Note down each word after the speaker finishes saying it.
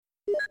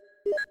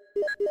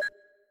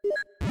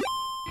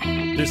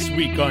This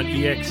week on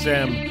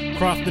EXM,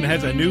 Crofton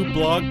has a new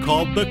blog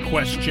called The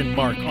Question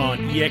Mark on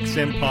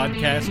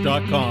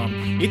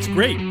exmpodcast.com. It's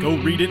great. Go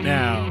read it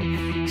now.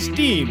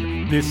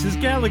 Steam. This is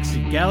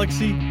Galaxy.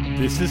 Galaxy.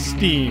 This is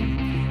Steam.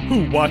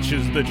 Who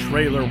watches the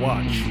trailer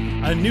watch?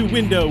 A new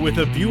window with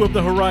a view of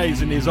the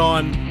horizon is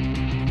on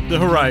the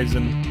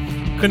horizon.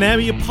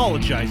 Konami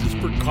apologizes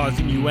for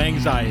causing you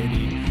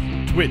anxiety.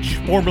 Twitch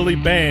formally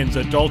bans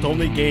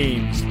adult-only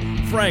games.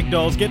 Frag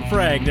dolls get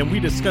fragged, and we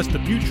discuss the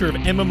future of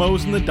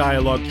MMOs in the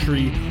dialogue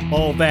tree.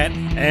 All that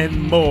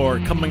and more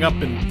coming up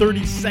in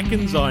 30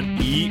 seconds on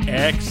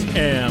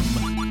EXM.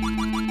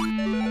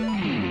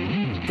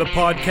 The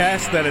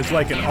podcast that is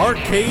like an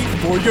arcade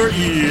for your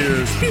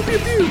ears. Pew, pew,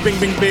 pew, bing,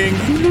 bing, bing.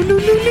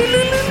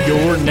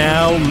 You're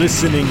now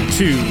listening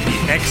to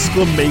the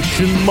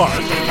exclamation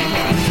mark.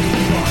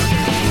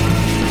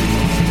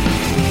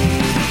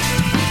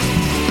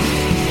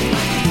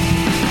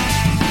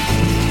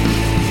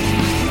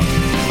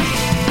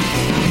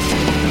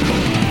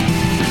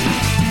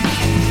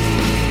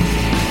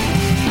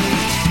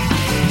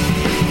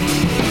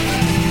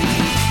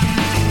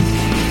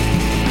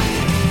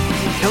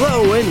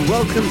 Hello and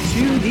welcome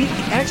to the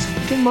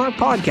Exclamation Mark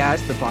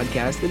Podcast, the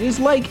podcast that is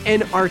like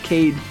an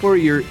arcade for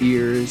your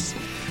ears.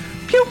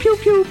 Pew pew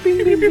pew,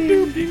 bing bing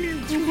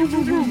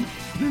bing.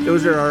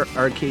 Those are our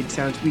arcade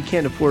sounds. We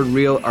can't afford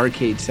real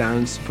arcade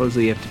sounds.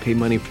 Supposedly you have to pay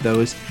money for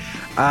those.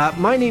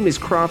 My name is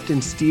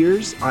Crofton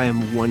Steers. I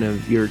am one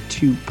of your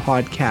two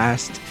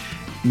podcast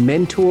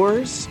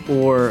mentors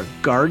or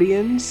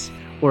guardians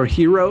or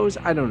heroes.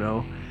 I don't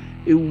know.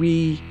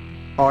 We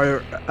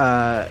are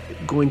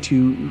going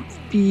to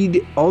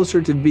feed all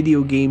sorts of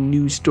video game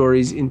news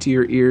stories into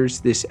your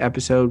ears this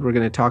episode. We're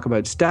going to talk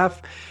about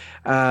stuff.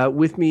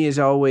 With me, as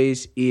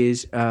always,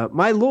 is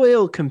my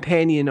loyal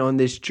companion on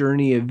this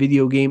journey of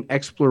video game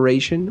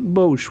exploration,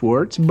 Bo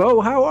Schwartz.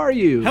 Bo, how are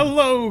you?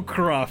 Hello,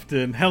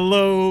 Crofton.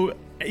 Hello,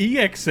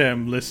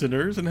 EXM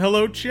listeners, and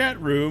hello, chat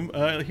room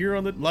here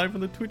on live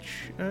on the Twitch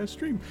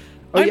stream.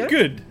 I'm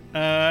good.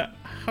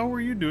 How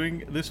are you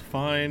doing this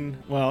fine?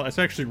 Well, it's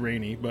actually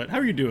rainy, but how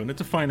are you doing?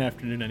 It's a fine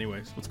afternoon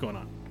anyways. What's going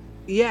on?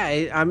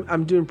 Yeah,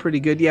 I'm doing pretty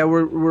good. Yeah,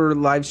 we're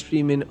live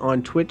streaming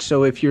on Twitch,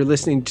 so if you're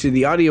listening to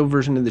the audio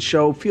version of the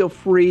show, feel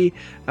free.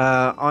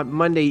 On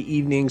Monday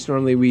evenings,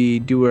 normally we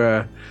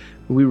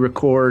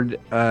record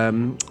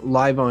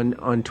live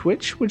on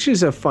Twitch, which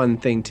is a fun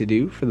thing to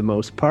do for the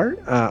most part.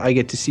 I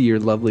get to see your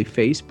lovely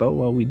face, Bo,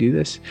 while we do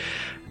this.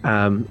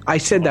 I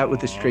said that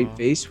with a straight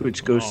face,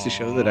 which goes to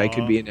show that I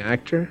could be an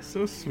actor.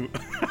 So sweet.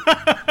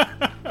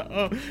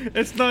 Oh,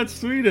 it's not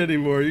sweet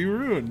anymore. You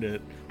ruined it.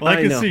 Well,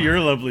 I can see your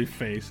lovely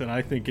face, and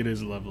I think it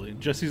is lovely.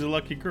 Jessie's a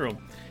lucky girl.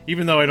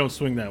 Even though I don't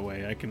swing that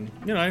way, I can,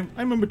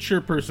 I'm a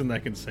mature person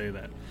that can say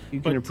that.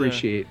 You can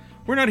appreciate.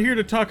 We're not here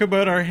to talk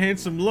about our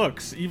handsome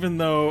looks, even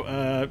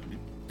though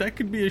that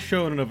could be a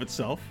show in and of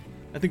itself.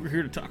 I think we're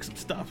here to talk some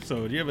stuff.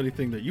 So do you have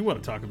anything that you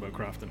want to talk about,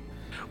 Crofton?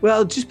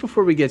 Well, just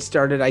before we get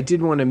started, I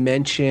did want to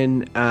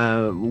mention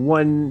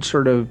one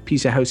sort of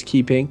piece of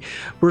housekeeping.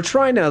 We're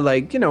trying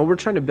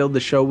to build the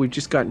show. We've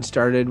just gotten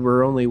started.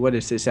 We're only, what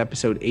is this,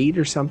 episode 8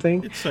 or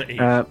something? It's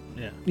 8.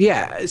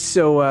 Yeah.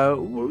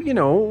 So,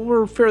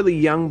 we're fairly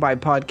young by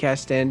podcast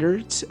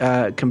standards,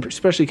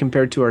 especially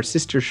compared to our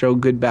sister show,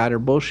 Good, Bad, or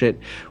Bullshit,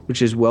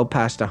 which is well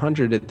past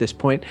 100 at this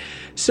point.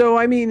 So,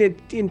 I mean,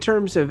 in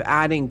terms of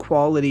adding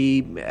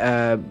quality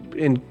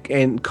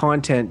and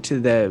content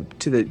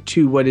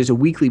to what is a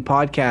weekly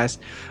podcast,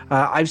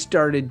 I've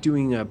started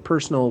doing a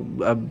personal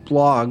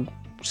blog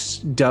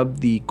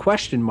dubbed the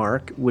Question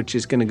Mark, which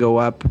is going to go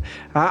up.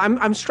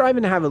 I'm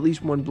striving to have at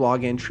least one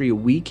blog entry a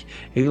week.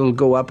 It'll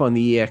go up on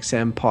the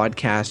EXM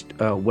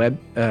podcast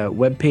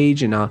web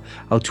page, and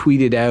I'll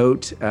tweet it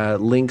out,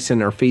 links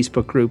in our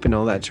Facebook group and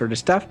all that sort of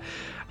stuff.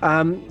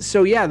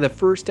 The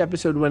first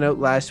episode went out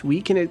last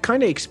week, and it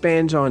kind of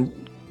expands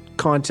on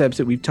concepts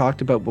that we've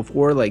talked about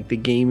before, like the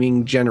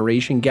gaming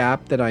generation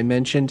gap that I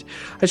mentioned.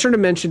 I sort of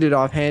mentioned it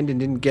offhand and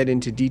didn't get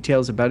into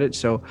details about it,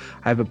 so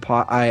I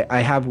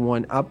have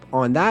one up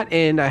on that,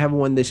 and I have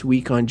one this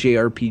week on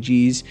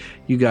JRPGs.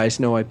 You guys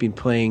know I've been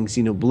playing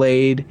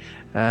Xenoblade,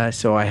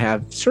 so I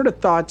have sort of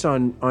thoughts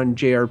on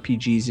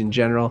JRPGs in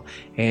general,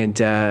 and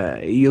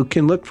you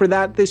can look for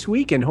that this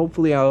week, and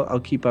hopefully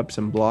I'll keep up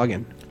some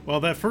blogging. Well,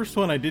 that first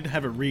one I did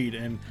have a read,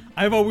 and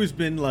I've always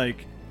been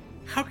like,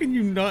 how can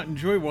you not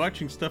enjoy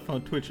watching stuff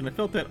on Twitch? And I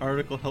felt that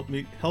article helped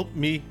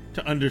me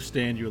to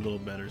understand you a little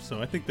better.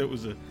 So I think it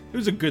was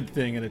a good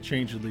thing, and it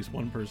changed at least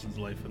one person's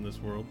life in this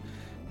world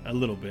a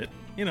little bit.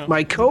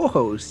 My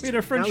co-host made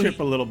our friendship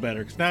a little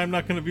better, because now I'm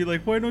not going to be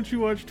like, why don't you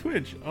watch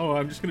Twitch? Oh,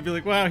 I'm just going to be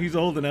like, wow, he's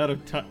old and out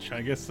of touch.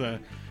 I guess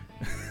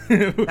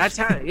that's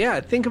how.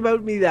 Yeah, think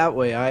about me that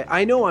way.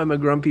 I know I'm a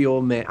grumpy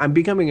old man. I'm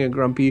becoming a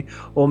grumpy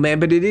old man,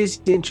 but it is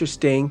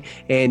interesting.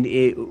 And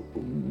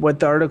what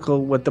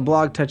the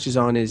blog touches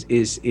on is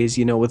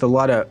with a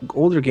lot of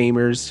older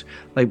gamers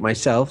like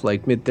myself,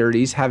 like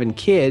mid-30s, having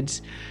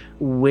kids.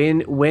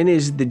 When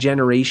is the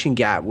generation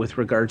gap with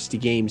regards to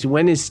games?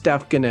 When is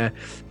stuff gonna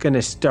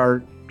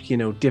start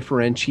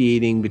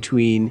differentiating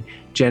between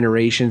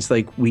generations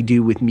like we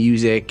do with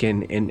music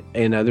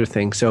and other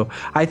things. So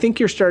I think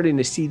you're starting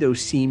to see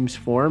those seams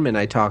form, and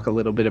I talk a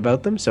little bit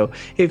about them. So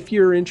if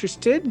you're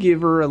interested,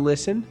 give her a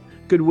listen.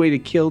 Good way to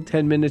kill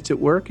 10 minutes at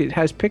work. It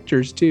has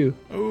pictures too.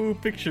 Oh,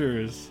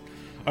 pictures.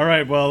 All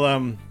right,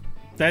 well,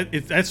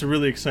 that's a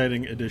really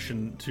exciting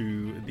addition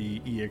to the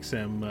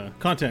EXM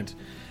content.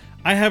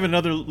 I have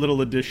another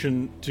little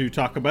addition to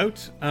talk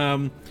about.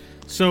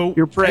 So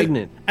you're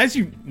pregnant, as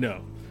you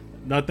know,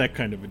 not that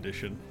kind of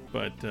addition,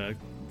 but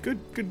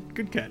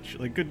good catch.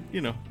 Like good,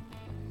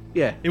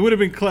 Yeah. It would have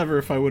been clever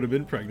if I would have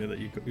been pregnant that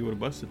you would have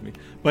busted me.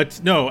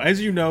 But no, as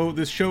you know,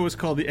 this show is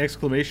called the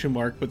exclamation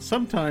mark. But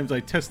sometimes I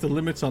test the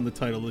limits on the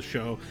title of the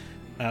show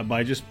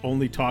by just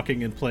only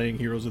talking and playing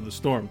Heroes of the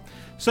Storm.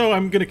 So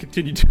I'm going to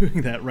continue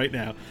doing that right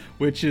now,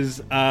 which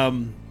is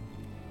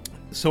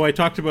so I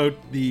talked about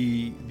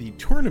the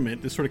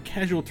tournament, this sort of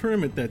casual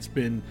tournament that's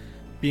been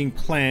being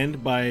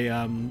planned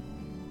by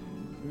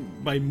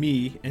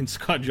me and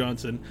Scott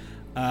Johnson,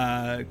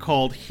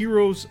 called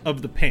Heroes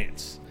of the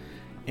Pants.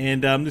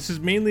 And this is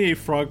mainly a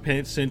Frog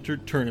Pants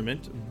centered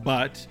tournament,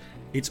 but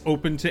it's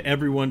open to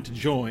everyone to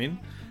join.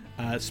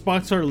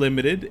 Spots are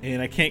limited,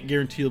 and I can't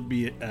guarantee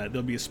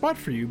there'll be a spot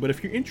for you. But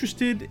if you're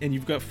interested and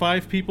you've got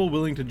 5 people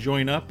willing to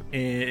join up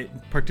and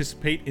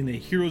participate in the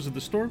Heroes of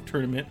the Storm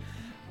tournament,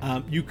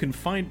 you can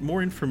find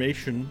more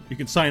information. You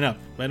can sign up.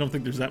 I don't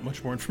think there's that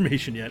much more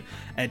information yet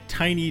at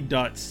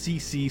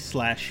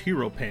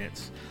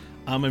tiny.cc/heropants.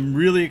 I'm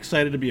really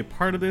excited to be a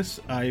part of this.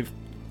 I've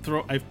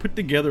put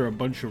together a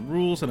bunch of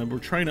rules, and we're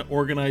trying to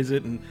organize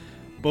it, and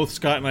both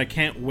Scott and I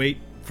can't wait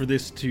for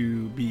this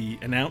to be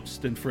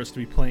announced and for us to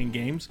be playing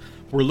games.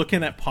 We're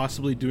looking at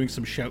possibly doing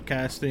some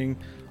shoutcasting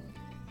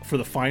for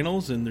the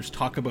finals, and there's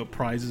talk about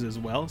prizes as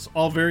well. It's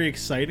all very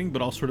exciting,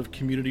 but all sort of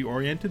community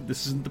oriented.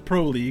 This isn't the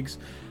pro leagues.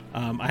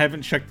 I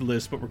haven't checked the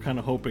list, but we're kind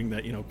of hoping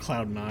that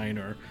Cloud9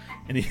 or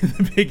any of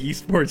the big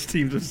esports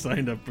teams have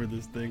signed up for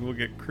this thing. We'll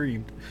get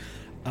creamed.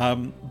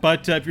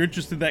 But if you're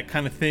interested in that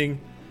kind of thing,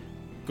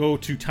 go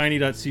to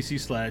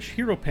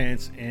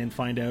tiny.cc/heropants and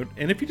find out.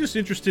 And if you're just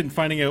interested in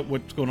finding out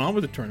what's going on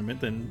with the tournament,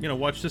 then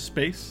watch this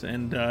space,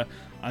 and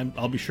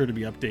I'll be sure to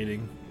be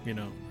updating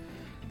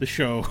the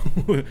show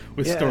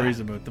with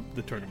stories about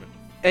the tournament.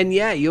 And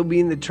yeah, you'll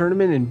be in the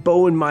tournament, and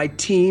Bo and my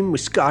team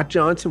with Scott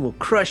Johnson will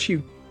crush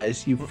you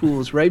guys, you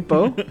fools, right,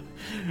 Bo?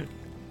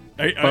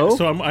 Bo?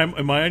 So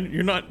am I?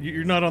 You're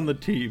not on the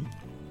team.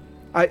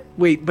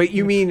 Wait, but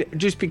you mean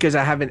just because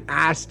I haven't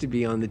asked to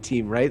be on the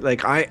team, right?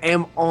 Like I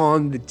am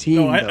on the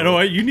team.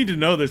 No, you need to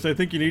know this. I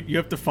think you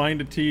have to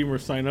find a team or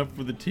sign up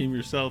for the team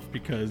yourself,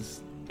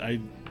 because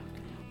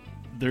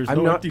there's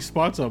no empty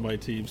spots on my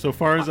team. So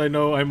far as I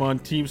know, I'm on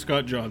Team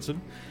Scott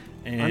Johnson.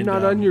 And I'm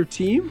not on your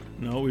team?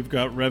 No, we've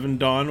got Revan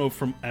Dono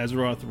from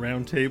Azeroth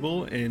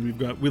Roundtable, and we've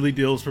got Willie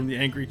Dills from the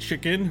Angry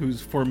Chicken,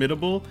 who's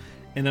formidable.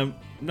 And I'm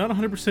not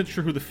 100%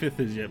 sure who the 5th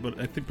is yet, but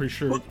I think pretty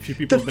sure a few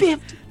people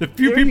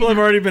have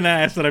already been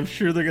asked, and I'm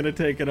sure they're going to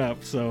take it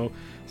up. So,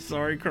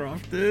 sorry,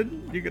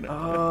 Crofted. You're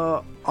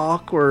gonna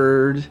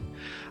awkward.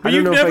 But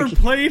you've never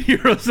played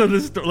Heroes of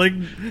the Storm. Like,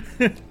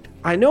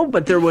 I know,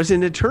 but there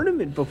wasn't a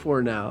tournament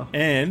before now.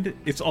 And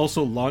it's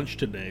also launched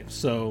today.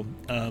 So,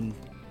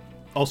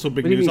 also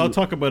big news. I'll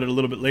talk about it a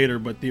little bit later,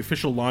 but the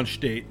official launch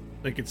date,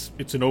 like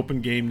it's an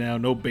open game now,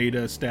 no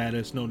beta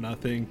status, no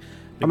nothing.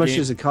 How much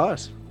does it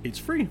cost? It's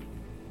free.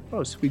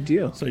 Oh, sweet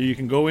deal. So you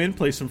can go in,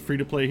 play some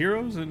free-to-play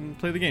heroes, and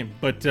play the game.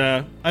 But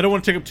I don't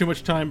want to take up too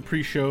much time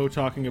pre-show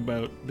talking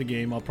about the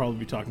game. I'll probably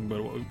be talking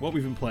about what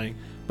we've been playing.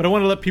 But I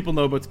want to let people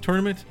know about the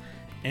tournament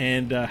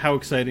and how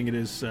exciting it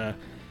is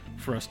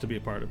for us to be a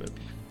part of it.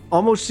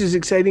 Almost as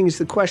exciting as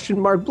the question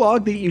mark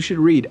blog that you should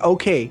read.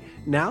 Okay,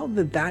 now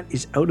that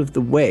is out of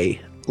the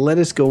way, let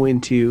us go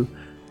into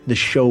the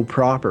show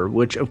proper,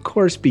 which of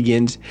course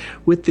begins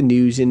with the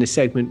news in a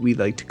segment we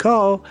like to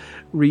call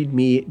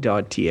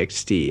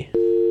readme.txt.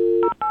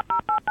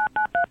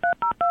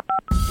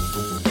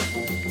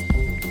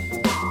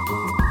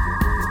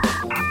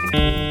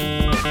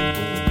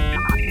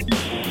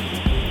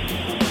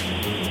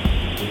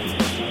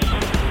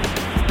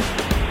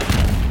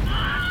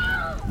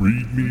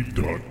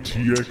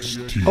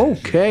 readme.txt.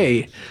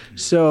 Okay,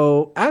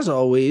 so as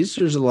always,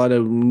 there's a lot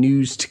of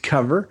news to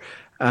cover.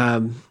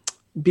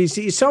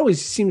 It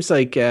always seems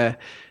like this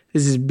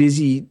is a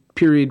busy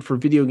period for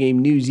video game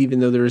news,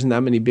 even though there isn't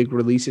that many big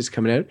releases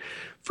coming out.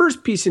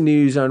 First piece of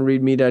news on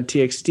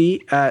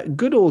readme.txt,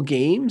 Good Old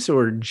Games,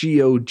 or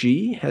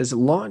GOG, has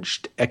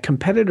launched a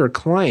competitor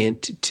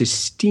client to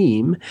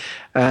Steam.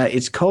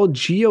 It's called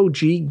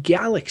GOG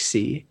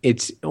Galaxy.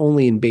 It's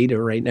only in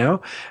beta right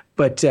now,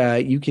 but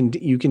you can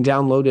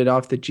download it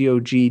off the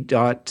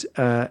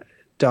GOG.com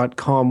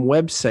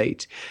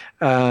website.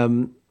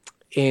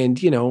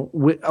 And,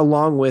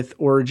 along with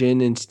Origin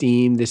and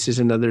Steam, this is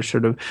another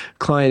sort of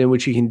client in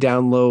which you can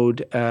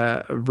download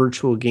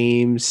virtual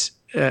games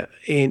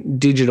and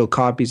digital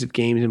copies of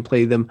games and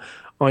play them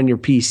on your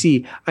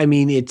PC. I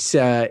mean, it's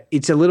a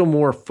little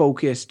more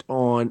focused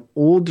on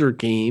older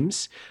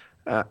games,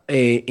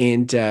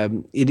 it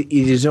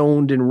is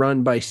owned and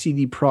run by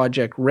CD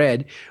Projekt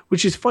Red,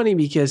 which is funny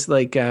because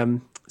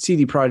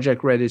CD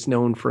Projekt Red is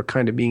known for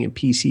kind of being a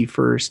PC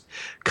first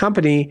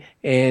company,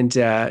 and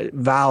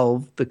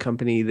Valve, the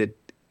company that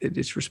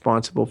is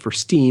responsible for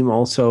Steam,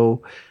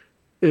 also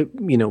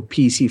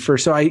PC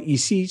first. So you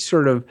see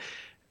sort of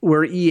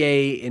where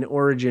EA and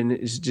Origin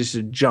is just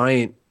a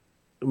giant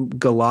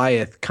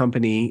Goliath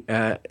company.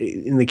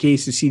 In the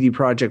case of CD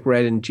Projekt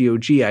Red and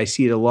GOG, I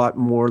see it a lot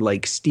more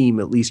like Steam,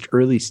 at least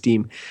early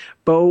Steam.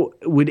 Bo,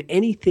 would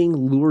anything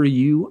lure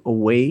you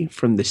away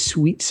from the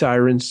sweet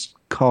sirens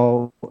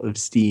call of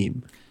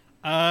Steam?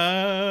 It's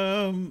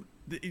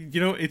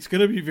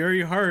going to be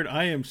very hard.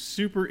 I am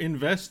super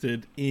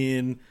invested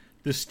in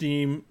the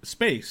Steam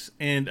space,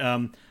 and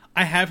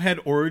I have had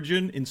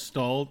Origin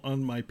installed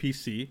on my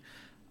PC.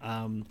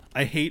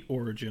 I hate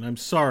Origin. I'm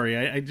sorry.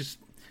 I just,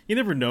 you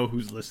never know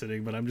who's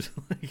listening, but I'm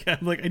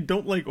like I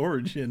don't like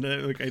Origin.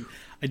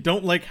 I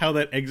don't like how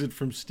that exit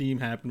from Steam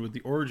happened with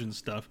the Origin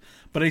stuff,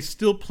 but I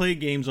still play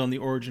games on the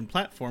Origin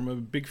platform. I'm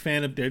a big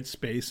fan of Dead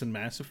Space and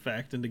Mass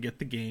Effect, and to get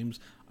the games,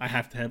 I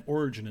have to have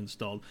Origin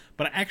installed.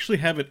 But I actually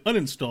have it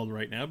uninstalled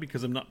right now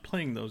because I'm not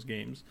playing those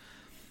games.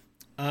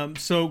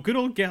 So Good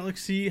Old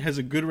Galaxy has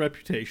a good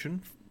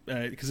reputation,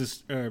 because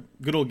it's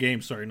Good Old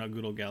Games, sorry, not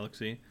Good Old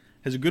Galaxy,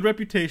 has a good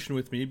reputation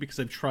with me because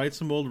I've tried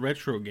some old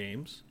retro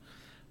games.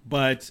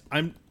 But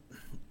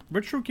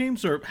retro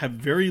games have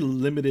very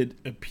limited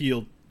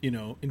appeal,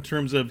 in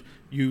terms of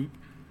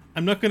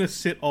I'm not going to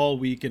sit all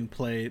week and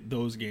play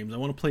those games. I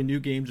want to play new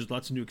games. There's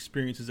lots of new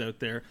experiences out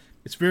there.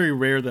 It's very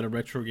rare that a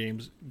retro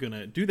game's going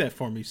to do that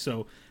for me.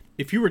 So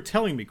if you were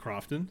telling me,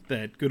 Crofton,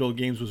 that Good Old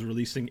Games was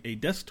releasing a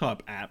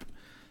desktop app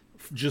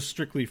just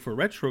strictly for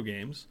retro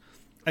games,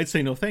 I'd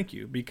say no thank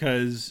you,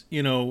 because,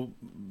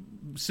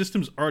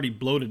 system's already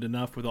bloated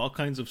enough with all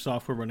kinds of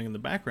software running in the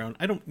background.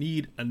 I don't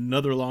need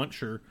another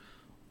launcher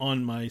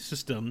on my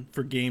system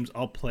for games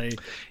I'll play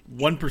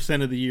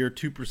 1% of the year,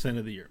 2%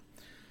 of the year.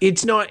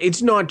 It's not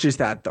just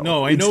that, though.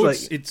 No, I know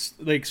it's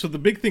like, so the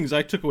big things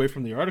I took away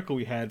from the article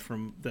we had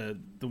from the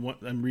one,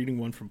 I'm reading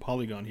one from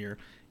Polygon here,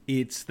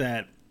 it's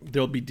that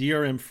there'll be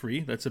DRM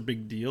free. That's a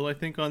big deal, I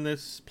think, on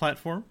this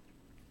platform.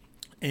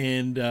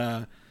 And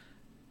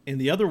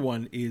the other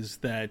one is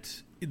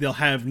that they'll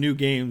have new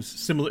games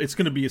similar. It's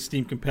going to be a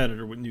Steam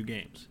competitor with new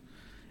games.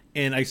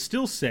 And I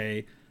still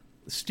say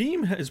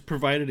Steam has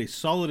provided a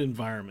solid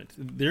environment.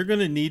 They're going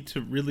to need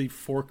to really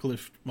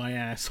forklift my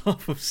ass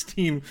off of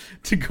Steam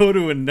to go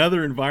to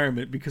another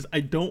environment, because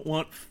I don't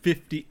want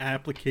 50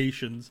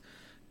 applications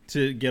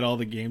to get all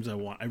the games I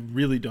want. I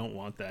really don't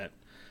want that.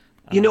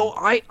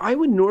 I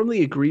would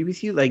normally agree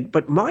with you,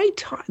 but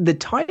the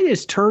tide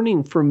is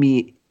turning for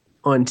me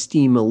on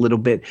Steam a little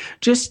bit.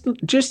 Just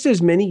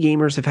as many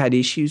gamers have had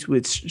issues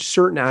with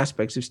certain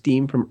aspects of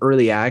Steam, from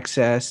early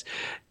access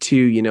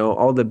to,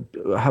 all the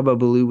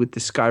hubbubaloo with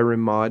the Skyrim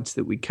mods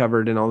that we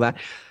covered and all that.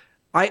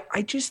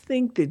 I just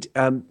think that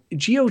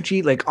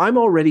GOG, I'm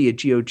already a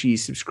GOG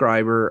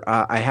subscriber.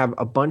 I have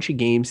a bunch of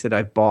games that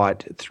I've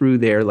bought through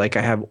there.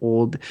 I have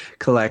old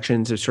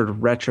collections of sort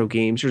of retro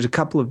games. There's a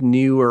couple of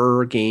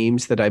newer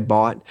games that I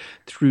bought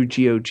through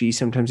GOG.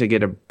 Sometimes I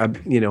get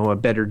a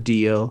better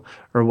deal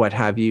or what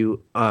have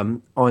you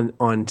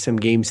on some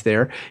games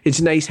there.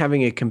 It's nice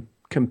having a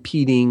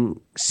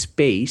competing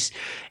space.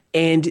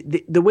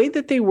 And the way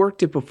that they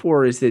worked it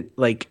before is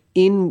that,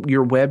 in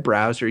your web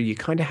browser, you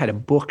kind of had a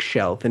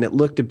bookshelf, and it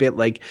looked a bit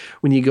like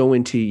when you go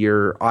into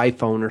your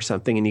iPhone or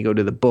something and you go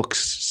to the books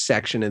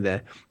section of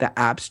the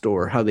App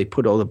Store, how they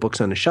put all the books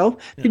on a shelf.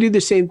 Yeah. They do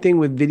the same thing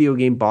with video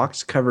game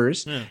box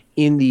covers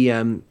in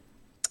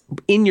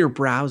your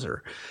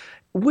browser,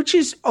 which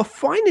is a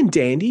fine and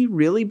dandy,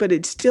 really, but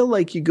it's still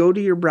you go to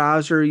your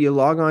browser, you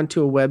log on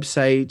to a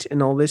website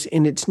and all this,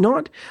 and it's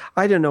not,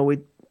 I don't know,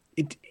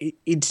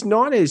 it's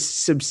not as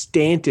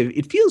substantive.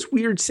 It feels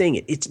weird saying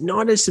it. It's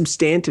not as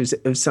substantive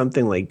of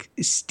something like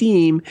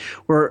Steam,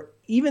 where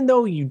even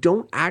though you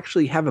don't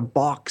actually have a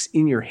box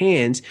in your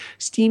hands,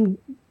 Steam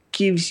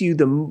gives you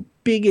the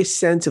biggest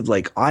sense of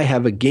I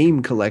have a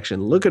game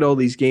collection. Look at all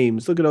these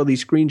games. Look at all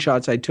these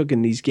screenshots I took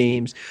in these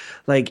games.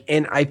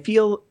 And I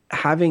feel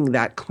having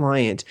that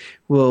client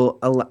will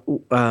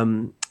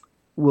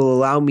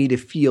allow me to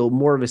feel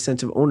more of a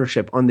sense of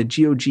ownership on the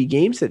GOG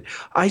games that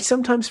I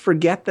sometimes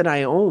forget that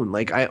I own.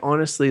 I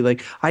honestly,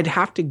 I'd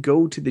have to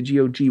go to the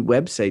GOG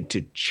website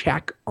to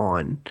check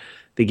on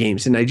the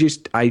games. And I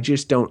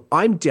just don't.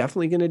 I'm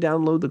definitely going to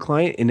download the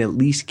client and at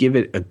least give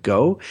it a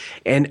go.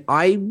 And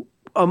I'm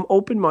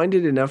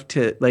open-minded enough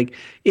to,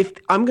 if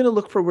I'm going to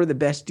look for where the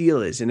best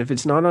deal is, and if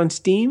it's not on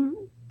Steam,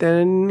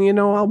 then,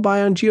 I'll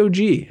buy on GOG.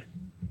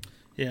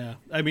 Yeah,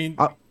 I mean,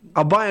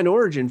 I'll buy on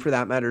Origin for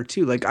that matter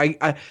too.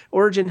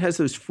 Origin has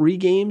those free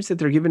games that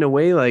they're giving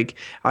away.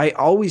 I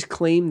always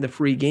claim the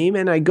free game,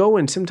 and I go,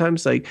 and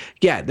sometimes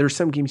there's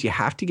some games you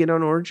have to get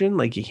on Origin,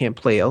 you can't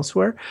play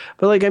elsewhere.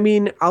 But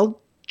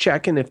I'll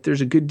check, and if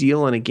there's a good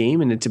deal on a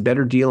game and it's a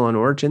better deal on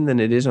Origin than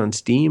it is on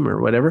Steam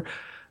or whatever,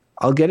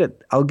 I'll get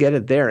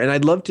it there. And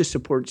I'd love to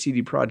support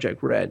CD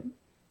Projekt Red.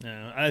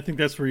 Yeah, I think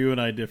that's where you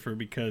and I differ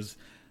because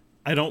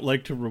I don't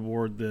like to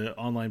reward the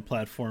online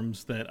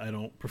platforms that I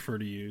don't prefer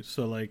to use.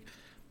 So like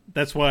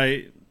that's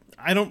why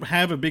I don't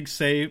have a big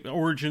say.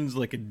 Origin's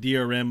like a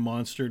DRM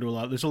monster to a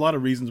lot. There's a lot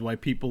of reasons why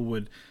people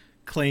would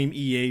claim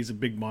EA is a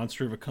big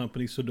monster of a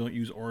company, so don't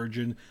use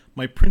Origin.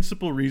 My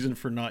principal reason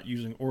for not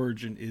using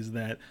Origin is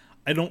that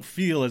I don't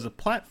feel as a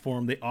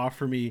platform they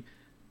offer me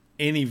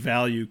any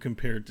value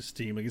compared to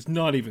Steam. Like it's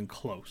not even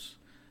close.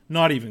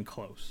 Not even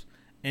close.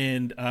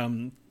 And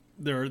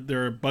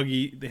they're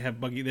buggy. They have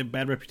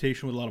bad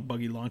reputation with a lot of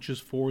buggy launches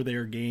for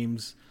their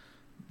games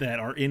that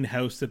are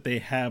in-house that they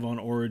have on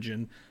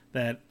Origin.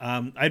 That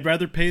I'd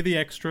rather pay the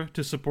extra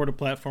to support a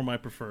platform I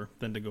prefer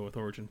than to go with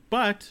Origin.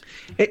 But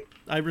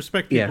I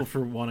respect people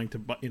for wanting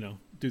to,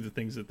 do the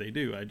things that they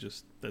do.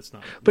 That's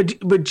not.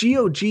 But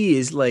GOG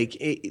is like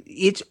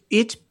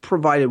it's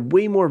provided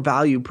way more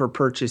value per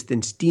purchase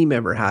than Steam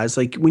ever has.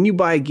 Like when you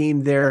buy a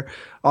game there,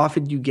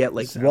 often you get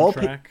like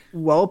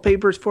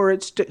wallpapers for it,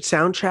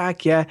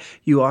 soundtrack. Yeah,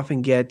 you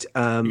often get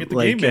you get the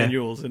game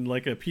manuals and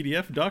like a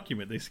PDF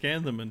document. They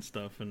scan them and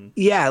stuff. And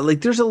yeah,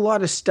 like there's a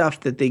lot of stuff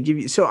that they give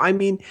you. So I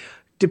mean,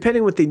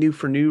 depending what they do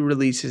for new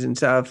releases and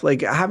stuff,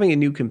 like having a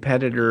new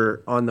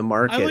competitor on the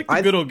market. I like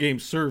the good old game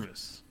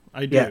service.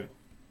 I do. Yeah.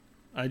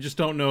 I just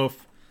don't know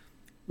if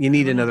you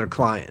need another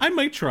client. I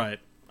might try it.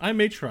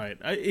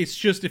 It's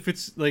just if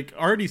it's like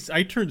already.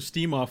 I turn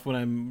Steam off when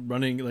I'm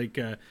running like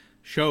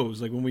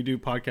shows, like when we do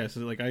podcasts.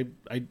 Like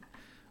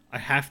I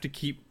have to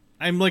keep.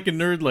 I'm like a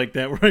nerd like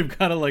that, where I've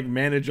got to like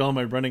manage all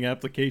my running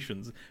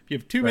applications. If you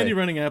have too many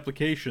running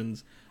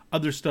applications,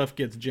 other stuff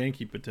gets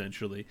janky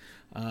potentially.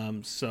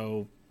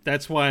 So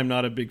that's why I'm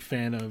not a big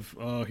fan of.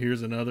 Oh,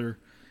 here's another.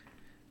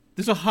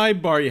 There's a high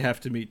bar you have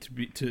to meet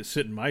to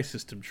sit in my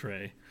system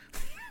tray.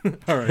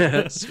 All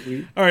right,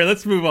 sweet. All right,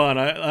 let's move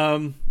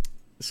on.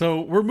 So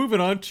we're moving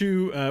on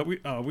to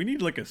we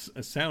need like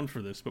a sound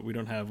for this, but we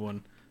don't have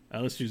one.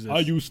 Let's use this. I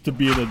used to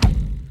be in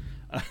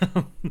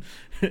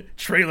a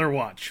trailer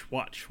watch.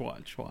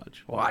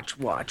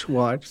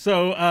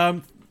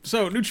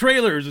 So new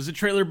trailers. Is a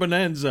trailer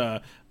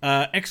bonanza.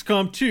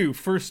 XCOM 2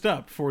 first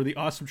up for the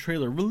awesome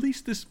trailer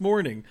released this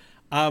morning.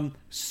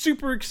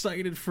 Super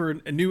excited for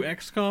a new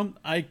XCOM.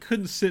 I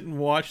couldn't sit and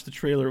watch the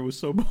trailer. It was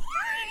so boring.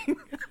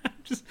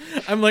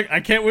 I'm like, I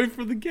can't wait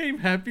for the game.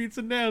 Happy it's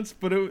announced,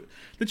 but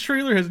the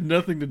trailer has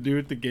nothing to do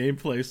with the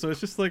gameplay, so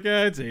it's just like,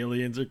 it's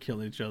aliens are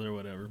killing each other,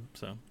 whatever.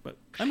 So, but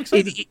I'm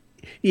excited.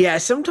 Yeah,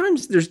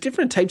 sometimes there's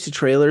different types of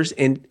trailers,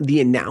 and the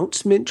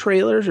announcement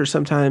trailers are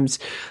sometimes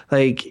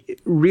like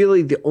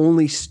really the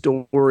only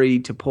story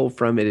to pull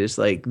from it is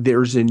like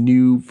there's a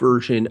new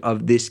version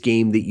of this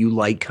game that you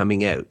like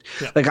coming out.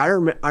 Yeah. Like I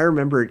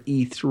remember at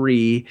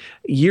E3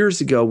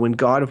 years ago when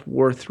God of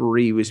War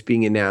 3 was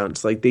being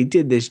announced, like they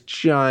did this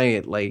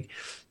giant like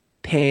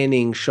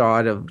panning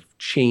shot of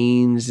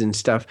chains and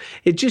stuff.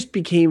 It just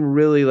became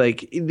really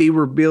like they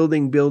were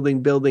building,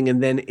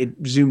 and then it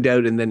zoomed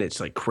out, and then it's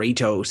like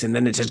Kratos, and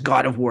then it says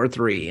God of War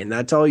 3, and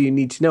that's all you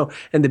need to know.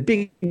 And the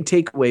big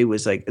takeaway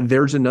was like,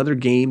 there's another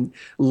game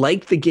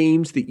like the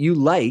games that you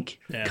like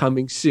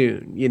coming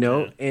soon,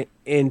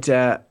 and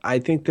I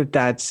think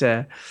that's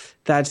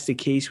the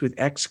case with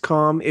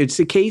XCOM. It's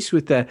the case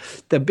with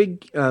the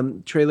big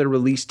trailer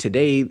released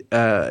today.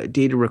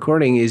 Data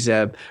recording is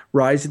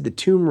Rise of the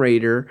Tomb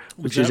Raider,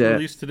 which is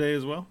released today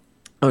as well.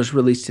 It was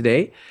released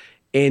today,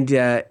 and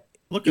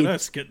look at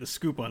us getting the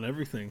scoop on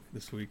everything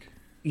this week.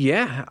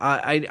 Yeah,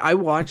 I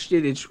watched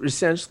it. It's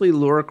essentially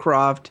Lara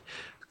Croft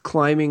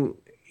climbing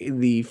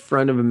the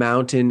front of a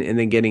mountain and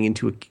then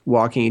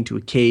walking into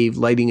a cave,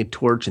 lighting a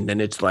torch, and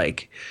then it's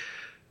like,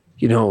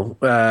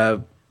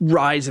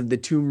 Rise of the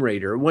Tomb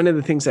Raider. One of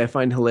the things I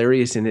find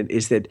hilarious in it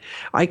is that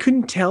I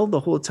couldn't tell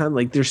the whole time,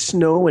 like there's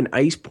snow and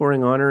ice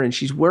pouring on her and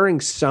she's wearing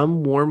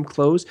some warm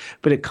clothes,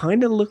 but it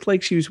kind of looked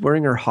like she was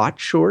wearing her hot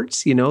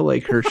shorts,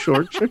 like her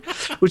short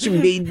shorts, which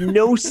made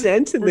no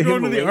sense in the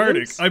Himalayas. We're going to the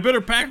Arctic. I better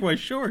pack my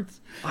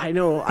shorts. I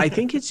know. I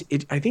think it's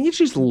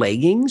just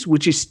leggings,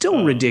 which is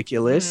still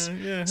ridiculous.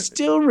 Yeah.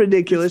 Still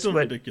ridiculous. It's still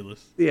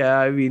ridiculous. Yeah,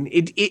 I mean,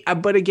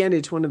 but again,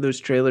 it's one of those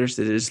trailers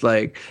that is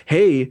like,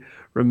 hey,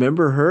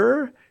 remember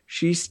her?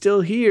 She's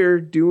still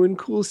here doing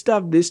cool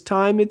stuff. This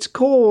time it's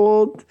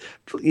cold,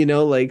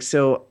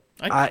 so.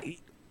 Are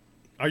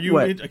you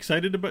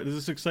excited about? Does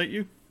this excite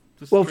you?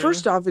 Well,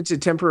 first off, it's a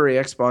temporary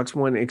Xbox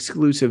One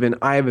exclusive, and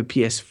I have a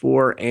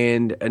PS4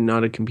 and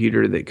not a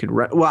computer that could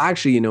run. Well,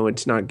 actually,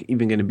 it's not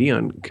even going to be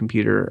on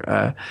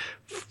computer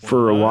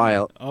for a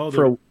while.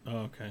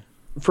 Okay.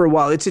 For a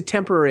while, it's a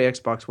temporary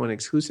Xbox One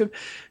exclusive.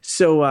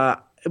 So.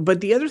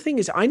 But the other thing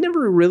is, I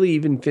never really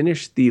even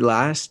finished the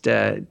last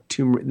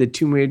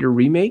Tomb Raider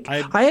remake.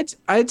 I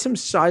had some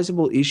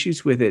sizable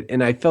issues with it,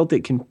 and I felt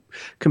it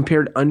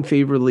compared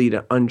unfavorably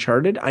to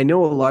Uncharted. I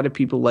know a lot of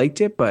people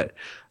liked it, but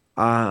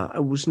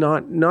it was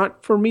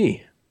not for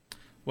me.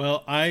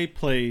 Well, I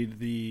played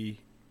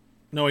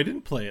No, I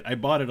didn't play it. I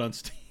bought it on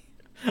Steam.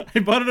 I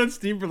bought it on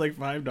Steam for like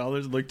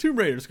 $5. Like, Tomb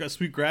Raider, it's got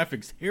sweet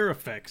graphics, hair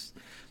effects.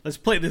 Let's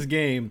play this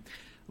game.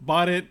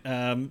 bought it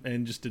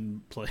and just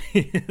didn't play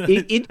it.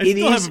 I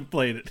still haven't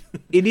played it.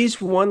 It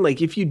is one,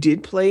 like, if you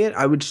did play it,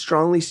 I would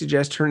strongly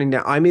suggest turning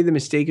down. I made the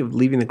mistake of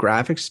leaving the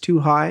graphics too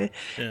high,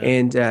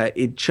 and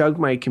it chugged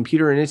my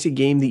computer, and it's a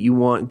game that you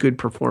want good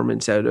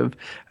performance out of.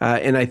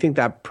 And I think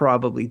that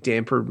probably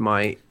dampened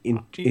my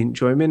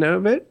enjoyment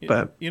of it.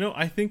 But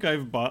I think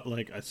I've bought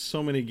like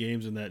so many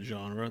games in that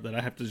genre that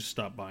I have to just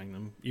stop buying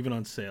them, even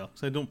on sale,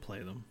 because I don't play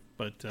them.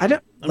 But I'm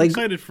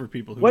excited for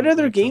people who. What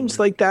other games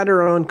like that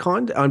are on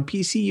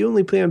PC? You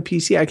only play on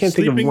PC. I can't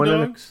think of one.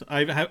 Dogs.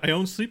 I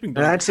own Sleeping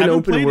Dogs. That's an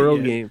open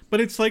world game, but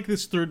it's like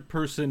this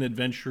third-person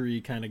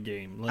adventure-y kind of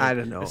game. Like I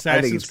don't know.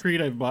 Assassin's Creed.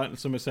 I've bought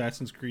some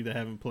Assassin's Creed I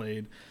haven't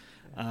played.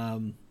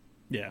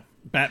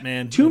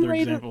 Batman. Tomb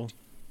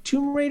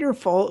Raider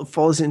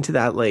falls into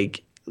that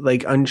like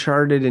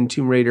Uncharted and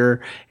Tomb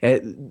Raider.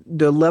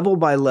 The level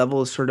by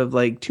level is sort of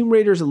like Tomb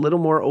Raider's a little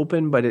more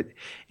open, but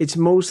it's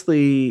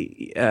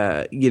mostly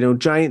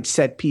giant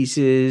set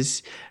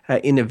pieces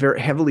in a very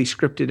heavily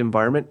scripted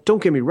environment.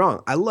 Don't get me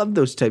wrong, I love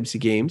those types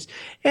of games,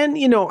 and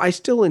I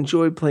still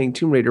enjoy playing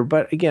Tomb Raider.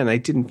 But again, I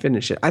didn't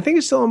finish it. I think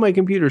it's still on my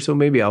computer, so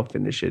maybe I'll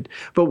finish it.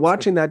 But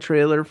watching that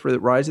trailer for the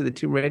Rise of the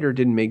Tomb Raider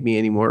didn't make me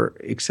any more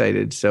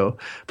excited. So,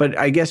 but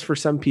I guess for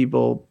some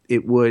people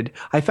it would.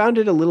 I found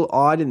it a little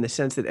odd in the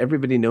sense that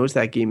everybody knows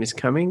that game is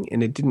coming,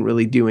 and it didn't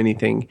really do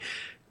anything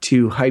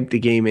to hype the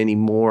game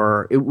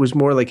anymore. It was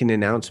more like an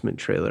announcement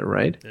trailer,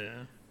 right? Yeah.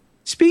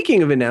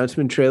 Speaking of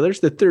announcement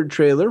trailers, the third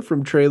trailer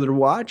from Trailer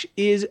Watch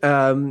is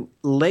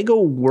Lego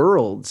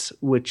Worlds,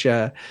 which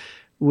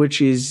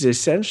is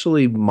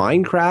essentially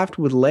Minecraft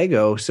with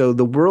Lego. So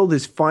the world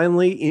has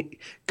finally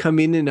come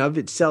in and of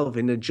itself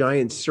in a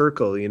giant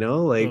circle,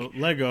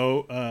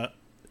 Lego,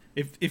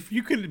 if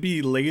you could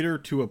be later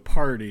to a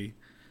party,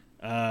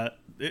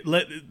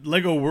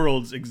 Lego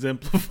Worlds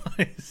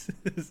exemplifies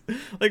this.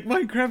 Like,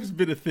 Minecraft's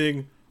been a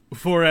thing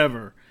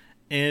forever.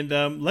 And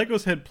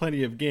Lego's had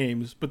plenty of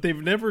games, but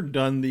they've never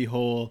done the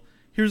whole,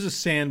 here's a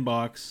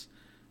sandbox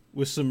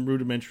with some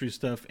rudimentary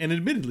stuff. And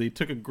admittedly, it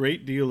took a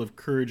great deal of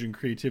courage and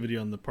creativity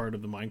on the part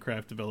of the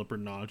Minecraft developer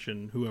Notch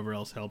and whoever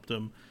else helped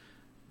them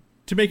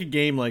to make a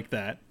game like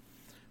that.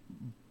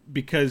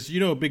 Because,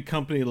 a big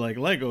company like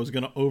Lego is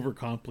going to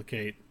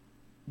overcomplicate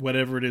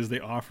whatever it is they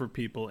offer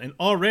people. And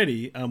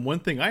already, one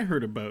thing I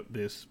heard about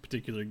this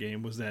particular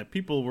game was that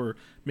people were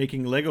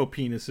making Lego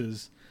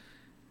penises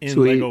in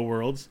Lego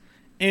Worlds.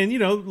 And,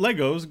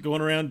 Lego's going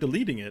around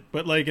deleting it.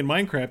 But, like, in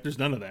Minecraft, there's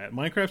none of that.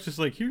 Minecraft's just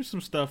like, here's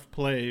some stuff,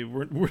 play.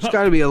 There's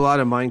got to be a lot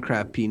of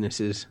Minecraft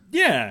penises.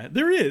 Yeah,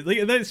 there is.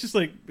 Like, that's just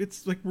like,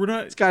 it's like we're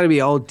not... It's got to be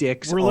all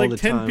dicks all the time. We're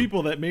like 10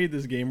 people that made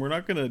this game. We're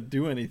not going to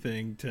do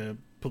anything to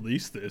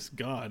police this.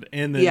 God.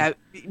 And then... Yeah,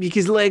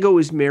 because Lego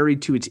is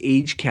married to its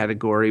age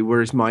category,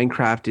 whereas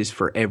Minecraft is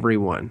for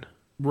everyone.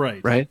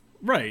 Right. Right?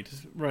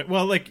 Right.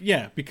 Well,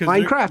 because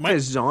Minecraft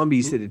has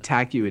zombies that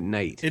attack you at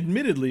night.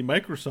 Admittedly,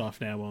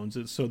 Microsoft now owns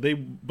it, so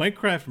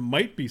Minecraft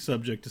might be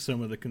subject to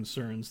some of the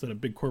concerns that a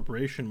big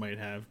corporation might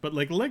have. But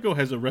Lego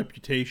has a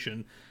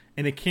reputation,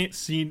 and it can't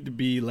seem to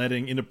be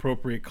letting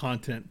inappropriate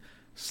content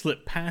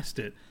slip past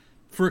it.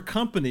 For a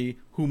company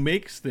who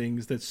makes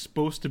things that's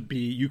supposed to be,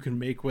 you can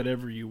make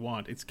whatever you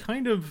want. It's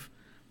kind of,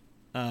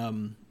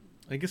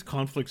 I guess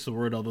conflict's the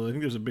word, although I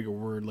think there's a bigger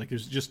word.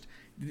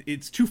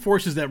 It's two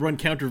forces that run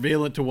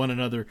countervalent to one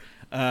another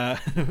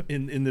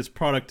in this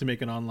product to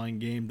make an online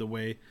game the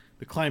way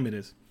the climate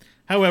is.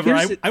 However,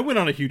 I went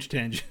on a huge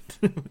tangent.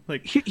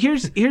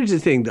 Here's the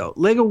thing, though.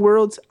 Lego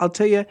Worlds, I'll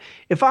tell you,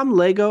 if I'm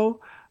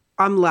Lego,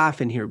 I'm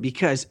laughing here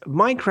because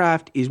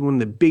Minecraft is one of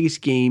the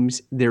biggest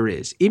games there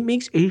is. It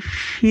makes a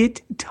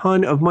shit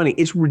ton of money.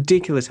 It's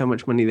ridiculous how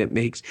much money that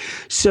makes.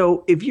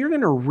 So if you're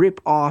going to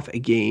rip off a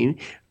game,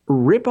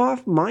 rip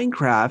off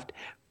Minecraft,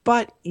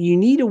 but you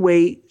need a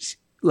way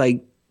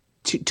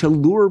to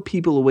lure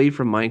people away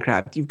from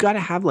Minecraft. You've got to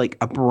have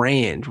a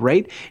brand,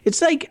 right?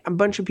 It's like a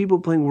bunch of people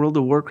playing World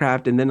of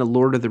Warcraft and then a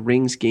Lord of the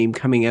Rings game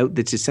coming out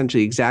that's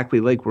essentially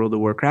exactly like World of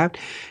Warcraft.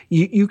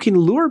 You can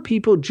lure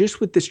people just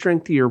with the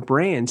strength of your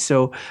brand.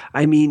 So,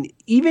 I mean,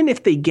 even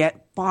if they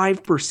get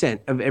 5%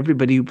 of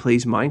everybody who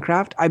plays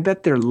Minecraft, I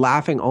bet they're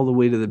laughing all the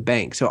way to the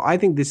bank. So I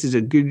think this is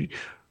a good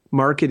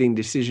marketing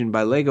decision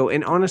by Lego.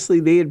 And honestly,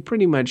 they had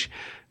pretty much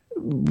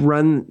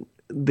run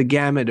the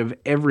gamut of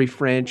every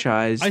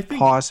franchise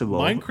possible.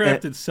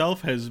 Minecraft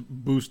itself has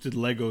boosted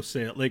Lego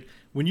sale. Like,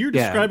 when you're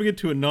describing it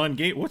to a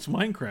non-game, what's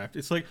Minecraft?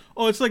 It's like,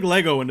 oh, it's like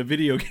Lego in a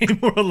video game.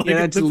 Or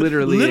that's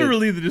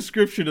literally the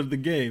description of the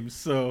game.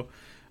 So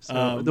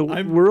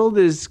the world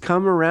has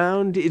come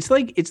around. It's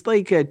like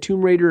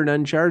Tomb Raider and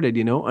Uncharted.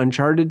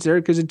 Uncharted's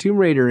there because of Tomb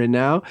Raider, and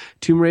now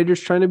Tomb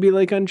Raider's trying to be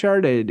like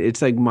Uncharted.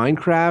 It's like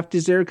Minecraft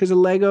is there because of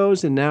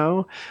Legos, and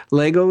now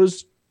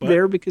Legos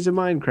there because of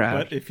Minecraft.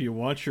 But if you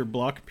want your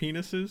block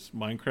penises,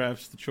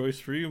 Minecraft's the choice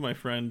for you, my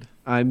friend.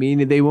 I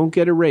mean, they won't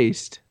get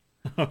erased.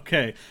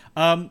 Okay.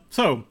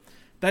 So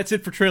that's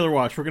it for Trailer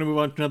Watch. We're going to move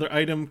on to another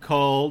item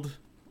called...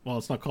 Well,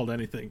 it's not called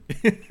anything.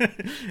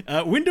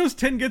 Windows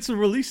 10 gets a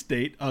release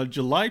date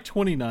July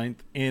 29th,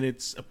 and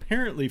it's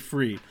apparently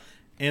free.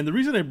 And the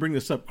reason I bring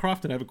this up,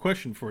 Crofton, I have a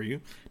question for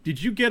you.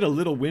 Did you get a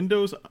little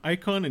Windows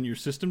icon in your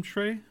system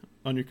tray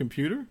on your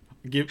computer,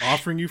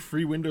 offering you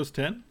free Windows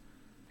 10?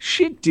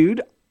 Shit,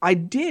 dude, I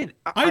did.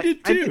 I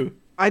did too.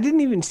 I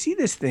didn't even see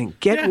this thing.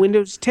 Get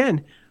Windows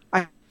 10.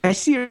 I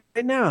see it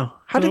right now.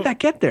 How did that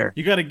get there?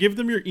 You got to give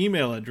them your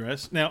email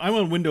address. Now, I'm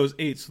on Windows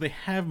 8, so they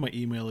have my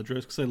email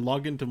address because I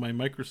log into my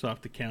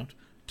Microsoft account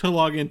to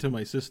log into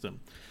my system.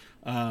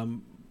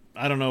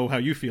 I don't know how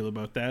you feel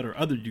about that or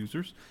other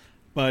users,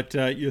 but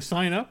you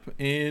sign up,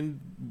 and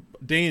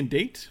day and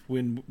date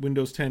when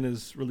Windows 10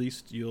 is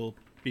released, you'll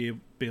be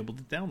able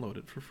to download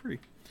it for free.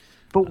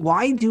 But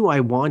why do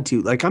I want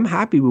to? Like, I'm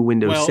happy with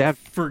Windows 7.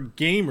 For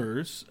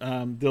gamers,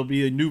 there'll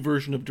be a new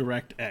version of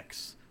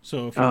DirectX.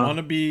 So if you want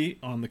to be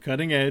on the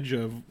cutting edge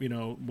of,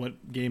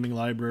 what gaming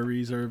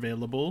libraries are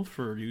available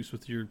for use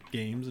with your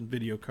games and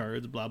video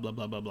cards, blah, blah,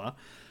 blah, blah, blah,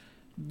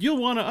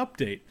 you'll want to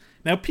update.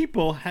 Now,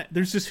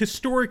 there's this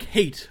historic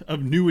hate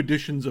of new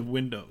editions of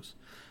Windows.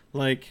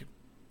 Like,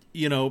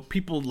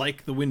 people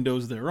like the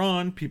Windows they're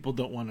on. People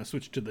don't want to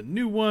switch to the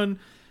new one.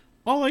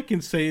 All I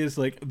can say is,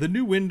 like, the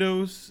new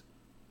Windows,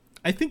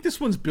 I think this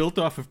one's built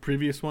off of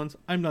previous ones.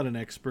 I'm not an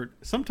expert.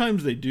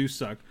 Sometimes they do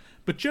suck.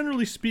 But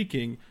generally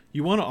speaking,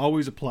 you want to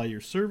always apply your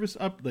service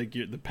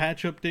the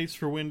patch updates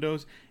for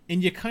Windows,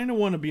 and you kind of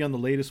want to be on the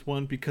latest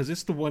one because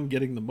it's the one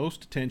getting the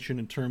most attention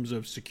in terms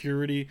of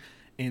security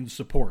and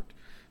support.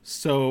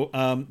 So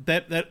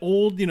that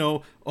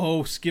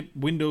old, skip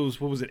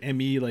Windows, what was it,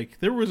 ME? Like,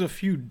 there was a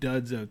few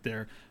duds out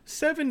there.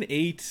 7,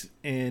 8,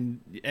 and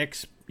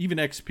even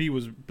XP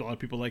was, a lot of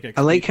people like XP.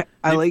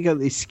 I like how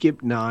they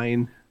skipped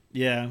 9.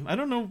 Yeah, I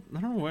don't know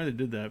why they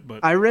did that, but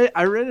I read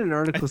an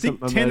article. I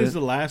think 10 is the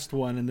last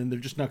one, and then they're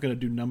just not going to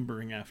do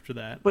numbering after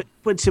that.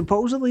 But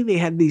supposedly they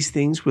had these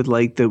things with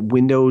like the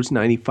Windows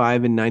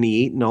 95 and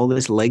 98 and all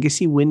this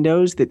legacy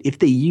Windows that if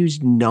they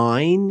used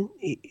 9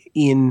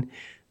 in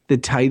the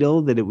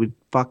title, that it would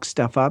fuck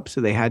stuff up. So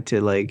they had to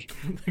like.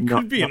 It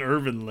could be an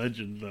urban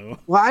legend, though.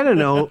 Well, I don't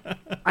know.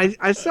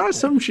 I saw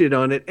some shit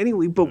on it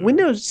anyway. But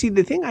Windows, see,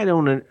 the thing I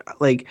don't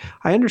like,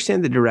 I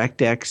understand the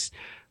DirectX.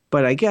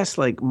 But I guess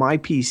like my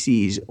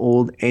PC's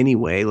old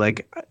anyway,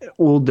 like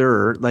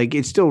older, like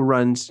it still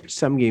runs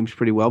some games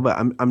pretty well, but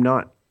I'm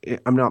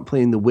not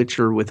playing The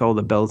Witcher with all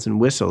the bells and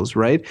whistles,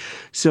 right?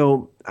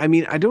 So I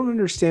mean, I don't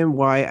understand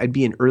why I'd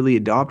be an early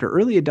adopter.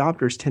 Early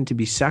adopters tend to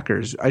be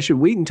suckers. I should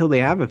wait until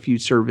they have a few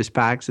service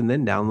packs and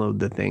then download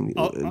the thing.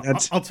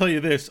 I'll tell you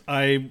this: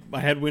 I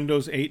had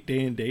Windows 8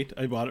 day and date.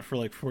 I bought it for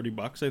like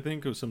 $40, I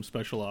think. It was some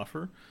special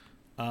offer.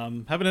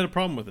 Haven't had a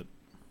problem with it.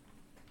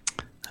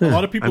 A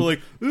lot of people are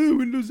like, oh,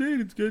 Windows 8,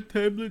 it's got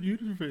tablet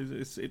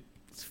interface.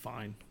 It's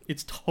fine.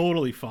 It's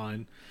totally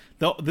fine.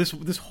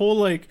 This whole,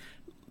 like,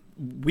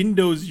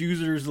 Windows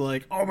users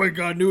like, oh my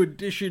god, new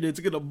edition, it's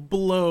going to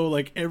blow,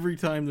 like, every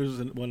time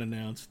there's one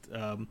announced.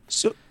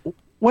 So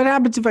what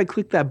happens if I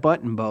click that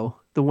button, Bo?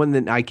 The one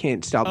that I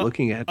can't stop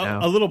looking at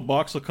now. A little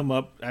box will come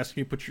up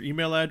asking you to put your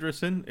email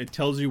address in. It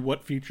tells you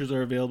what features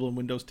are available in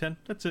Windows 10.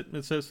 That's it. And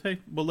it says, hey,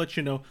 we'll let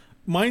you know.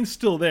 Mine's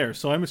still there,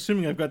 so I'm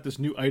assuming I've got this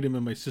new item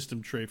in my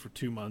system tray for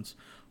 2 months,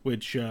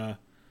 which, I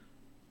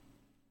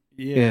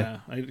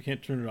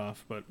can't turn it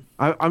off. But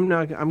I'm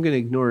going to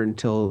ignore it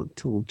until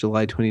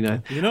July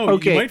 29th.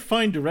 You might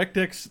find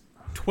DirectX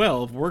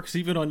 12 works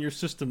even on your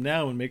system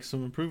now and makes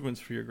some improvements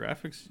for your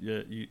graphics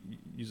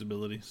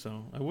usability.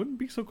 So I wouldn't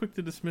be so quick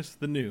to dismiss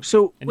the new.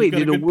 So wait,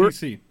 it'll work.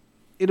 PC.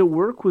 It'll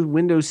work with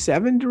Windows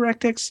 7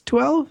 DirectX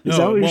 12?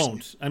 No, it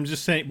won't. I'm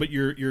just saying, but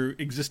your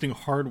existing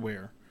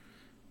hardware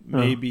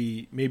may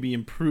be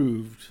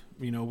improved,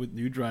 with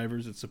new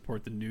drivers that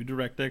support the new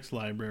DirectX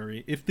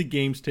library. If the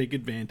games take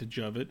advantage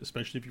of it,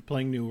 especially if you're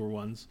playing newer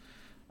ones,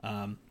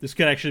 this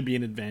could actually be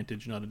an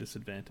advantage, not a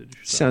disadvantage.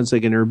 So. Sounds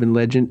like an urban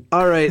legend.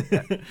 All right.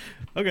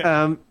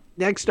 Okay.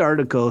 Next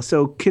article.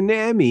 So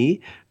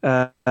Konami,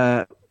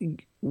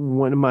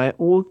 one of my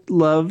old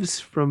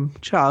loves from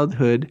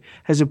childhood,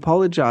 has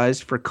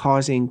apologized for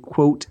causing,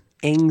 quote,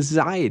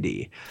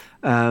 anxiety.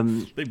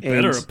 They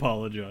better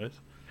apologize.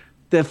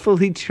 The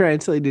fully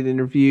translated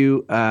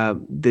interview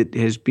that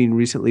has been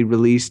recently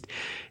released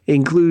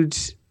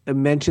includes a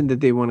mention that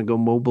they want to go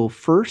mobile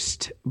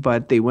first,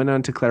 but they went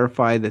on to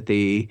clarify that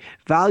they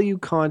value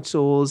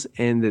consoles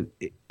and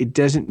that it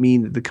doesn't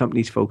mean that the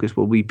company's focus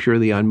will be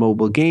purely on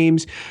mobile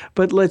games.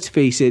 But let's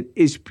face it,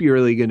 it's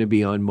purely going to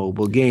be on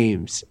mobile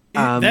games.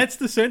 That's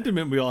the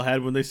sentiment we all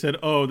had when they said,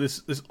 oh,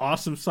 this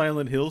awesome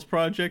Silent Hills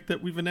project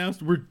that we've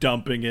announced, we're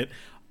dumping it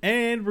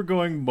and we're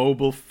going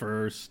mobile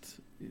first.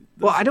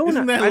 Well, I don't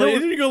want to. And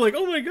then you go like,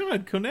 "Oh my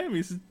god, Konami,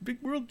 this is a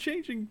big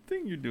world-changing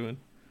thing you're doing."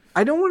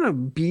 I don't want to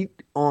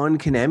beat on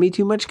Konami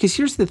too much because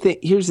here's the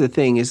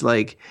thing: is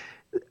like,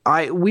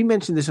 we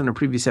mentioned this on a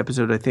previous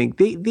episode. I think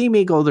they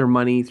make all their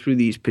money through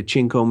these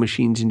pachinko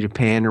machines in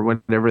Japan or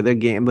whatever, they're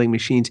gambling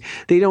machines.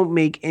 They don't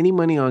make any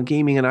money on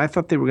gaming, and I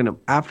thought they were gonna,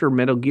 after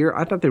Metal Gear,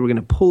 I thought they were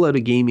gonna pull out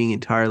of gaming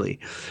entirely.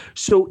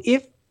 So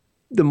if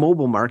the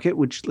mobile market,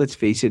 which let's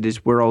face it,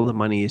 is where all the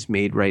money is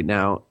made right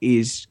now,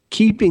 is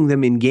keeping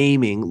them in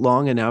gaming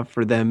long enough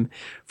for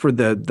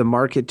the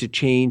market to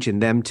change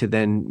and them to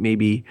then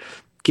maybe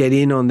get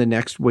in on the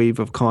next wave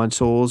of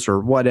consoles or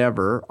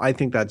whatever. I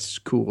think that's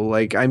cool.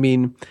 Like, I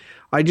mean,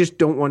 I just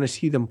don't want to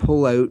see them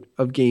pull out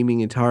of gaming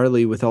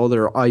entirely with all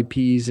their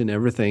IPs and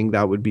everything.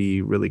 That would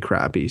be really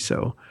crappy.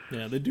 So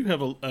yeah, they do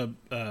have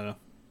a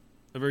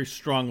very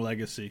strong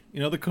legacy. You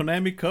know, the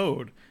Konami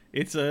code.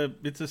 It's a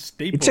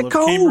staple of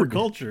gamer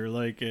culture.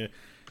 Like, do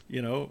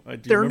you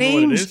their remember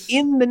what it name's is?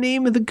 in the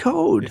name of the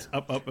code. It's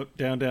up, up, up,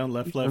 down, down,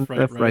 left, left,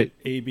 right.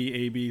 A,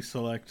 B,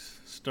 select,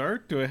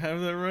 start. Do I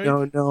have that right?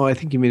 No, I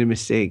think you made a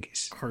mistake.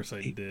 Of course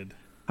I did.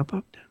 Up,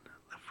 down,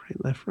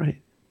 left,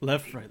 right.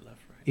 Left, right.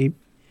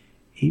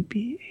 A,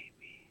 B,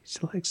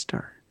 select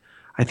start.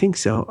 I think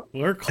so.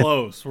 We're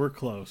close. We're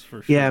close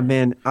for sure. Yeah,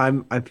 man.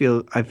 I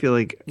feel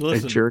like a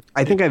jerk.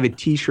 I think I have a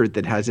T-shirt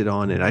that has it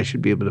on it. I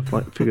should be able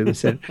to figure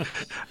this out.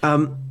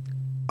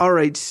 All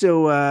right,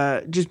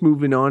 so just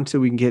moving on, so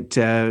we can get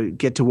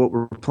to what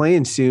we're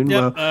playing soon.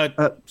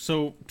 Yeah.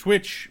 So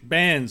Twitch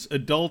bans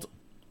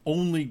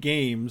adult-only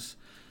games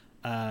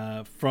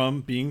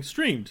from being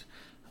streamed.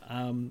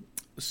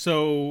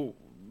 So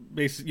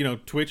basically,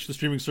 Twitch, the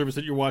streaming service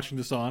that you're watching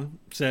this on,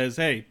 says,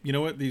 hey, you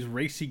know what? These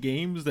racy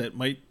games that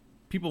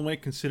people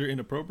might consider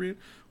inappropriate,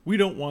 we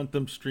don't want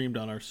them streamed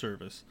on our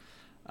service.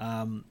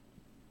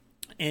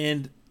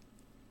 And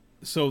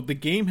so the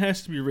game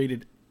has to be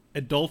rated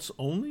adults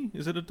only.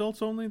 Is it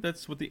adults only?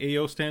 That's what the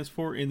AO stands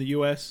for in the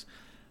US.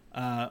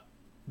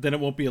 Then it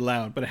won't be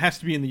allowed, but it has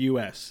to be in the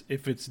US.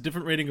 If it's a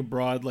different rating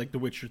abroad, like The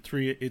Witcher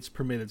 3, it's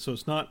permitted. So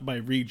it's not by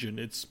region.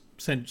 It's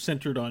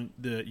centered on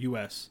the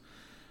US.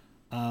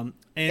 And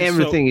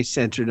everything is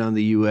centered on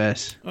the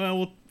U.S.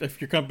 Well, if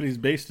your company's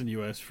based in the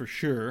U.S., for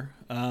sure.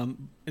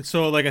 And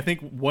so, like, I think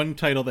one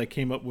title that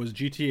came up was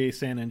GTA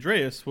San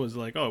Andreas was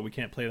like, oh, we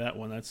can't play that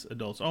one. That's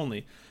adults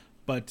only.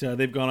 But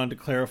they've gone on to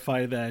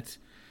clarify that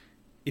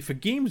if a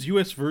game's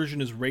U.S.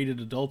 version is rated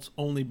adults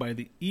only by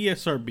the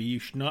ESRB, you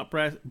should not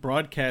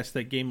broadcast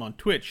that game on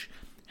Twitch.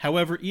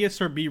 However,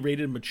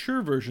 ESRB-rated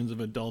mature versions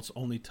of adults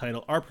only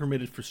title are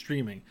permitted for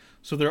streaming.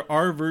 So there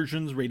are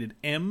versions rated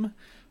M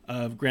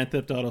of Grand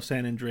Theft Auto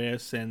San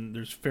Andreas, and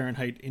there's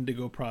Fahrenheit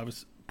Indigo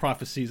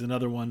Prophecies,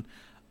 another one,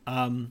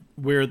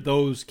 where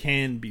those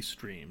can be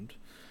streamed.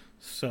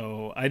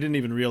 So I didn't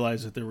even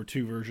realize that there were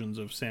two versions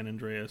of San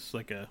Andreas,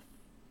 like an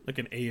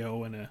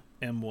AO and a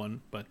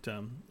M1, but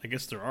I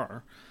guess there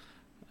are.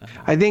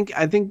 I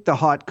think the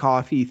hot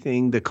coffee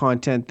thing, the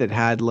content that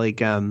had like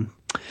the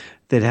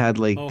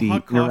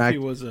hot coffee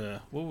was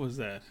what was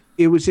that?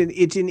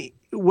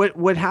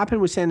 What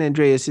happened with San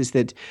Andreas is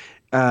that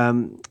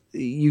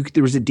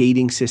there was a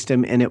dating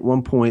system, and at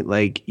one point,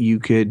 like, you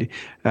could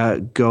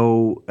you'd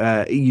go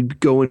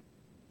and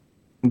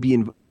be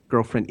in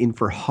girlfriend in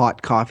for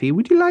hot coffee.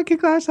 Would you like a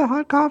glass of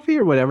hot coffee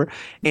or whatever?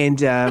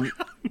 And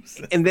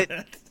and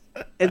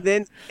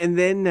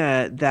then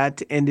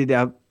that ended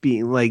up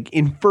being like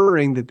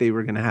inferring that they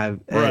were going to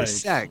have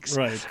sex.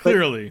 Right,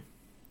 clearly.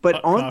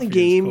 But on the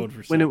game,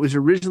 when it was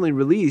originally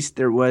released,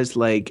 there was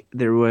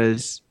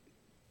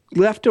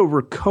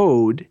leftover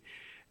code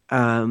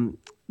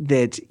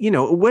that,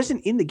 it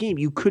wasn't in the game.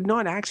 You could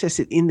not access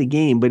it in the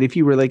game. But if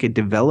you were like a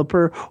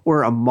developer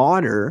or a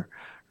modder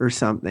or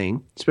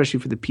something, especially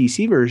for the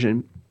PC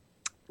version,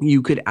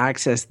 you could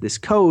access this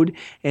code,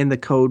 and the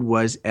code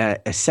was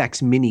a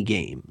sex mini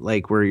game,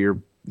 like where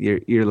you're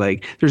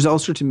like, there's all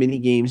sorts of mini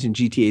games in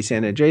GTA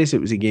San Andreas.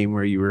 It was a game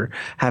where you were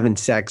having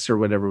sex or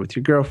whatever with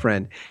your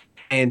girlfriend.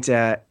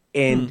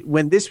 And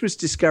when this was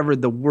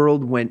discovered, the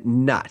world went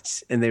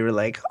nuts, and they were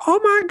like, "Oh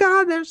my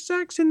God, there's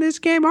sex in this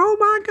game! Oh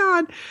my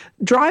God,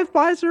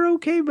 drive-bys are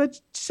okay, but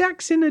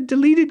sex in a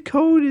deleted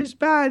code is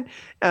bad."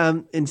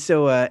 And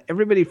so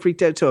everybody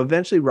freaked out. So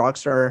eventually,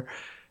 Rockstar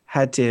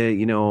had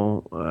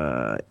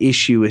to,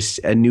 issue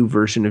a new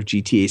version of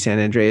GTA San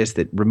Andreas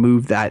that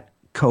removed that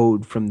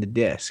code from the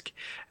disc.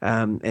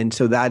 And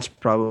so that's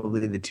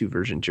probably the two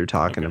versions you're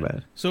talking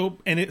about. So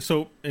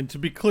to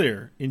be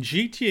clear, in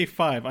GTA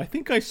 5, I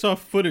think I saw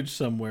footage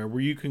somewhere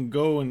where you can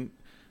go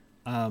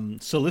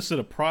and solicit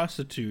a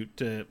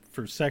prostitute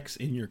for sex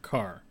in your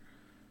car.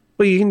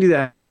 Well, you can do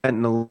that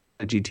in a lot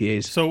of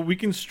GTAs. So we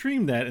can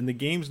stream that, and the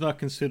game's not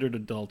considered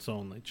adults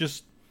only.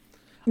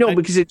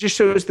 Because it just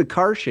shows the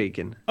car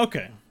shaking.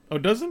 Okay. Oh,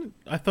 doesn't it?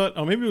 I thought,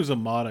 maybe it was a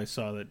mod I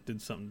saw that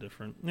did something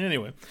different.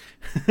 Anyway.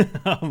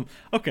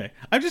 Okay.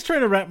 I'm just trying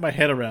to wrap my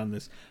head around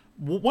this.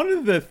 One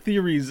of the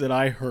theories that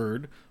I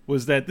heard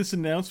was that this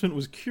announcement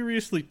was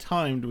curiously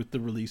timed with the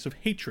release of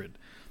Hatred,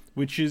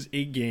 which is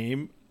a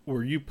game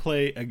where you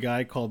play a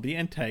guy called the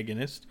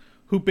antagonist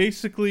who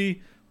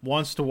basically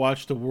wants to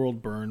watch the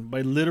world burn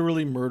by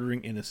literally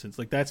murdering innocents.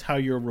 Like, that's how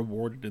you're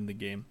rewarded in the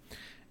game.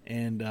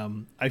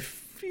 And I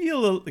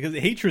feel, because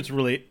Hatred's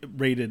really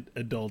rated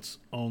adults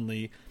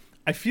only,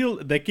 I feel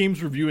that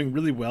game's reviewing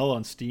really well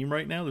on Steam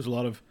right now. There's a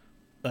lot of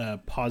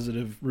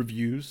positive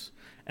reviews,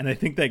 and I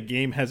think that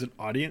game has an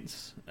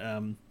audience.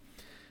 And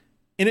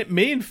And it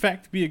may in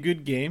fact be a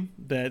good game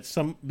that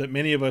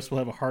many of us will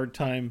have a hard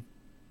time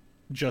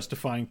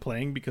justifying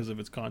playing because of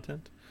its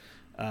content.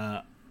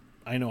 I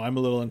know I'm a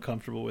little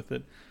uncomfortable with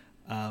it.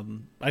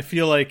 I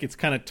feel like it's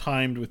kind of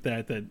timed with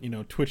that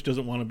Twitch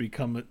doesn't want to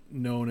become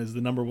known as the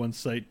number one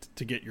site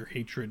to get your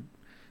hatred,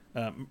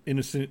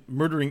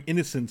 murdering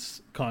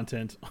innocence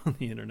content on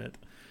the internet.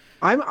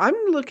 I'm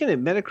looking at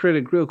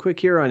Metacritic real quick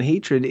here on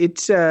hatred.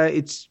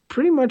 It's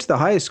pretty much the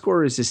highest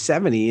score is a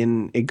 70,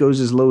 and it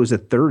goes as low as a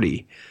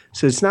 30.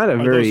 So it's not a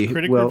very those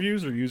critic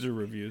reviews or user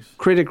reviews?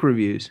 Critic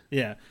reviews.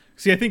 Yeah.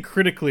 See, I think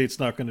critically it's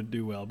not going to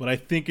do well, but I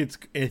think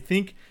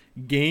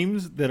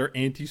games that are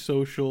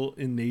antisocial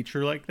in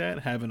nature like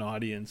that have an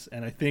audience,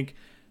 and I think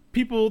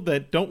people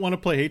that don't want to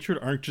play hatred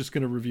aren't just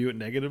going to review it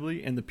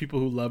negatively, and the people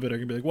who love it are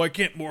going to be like, why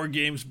can't more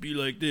games be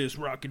like this,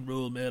 rock and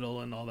roll metal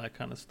and all that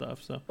kind of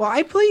stuff. So, well,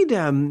 I played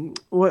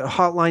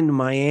Hotline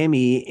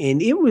Miami,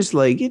 and it was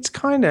like, it's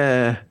kind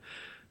of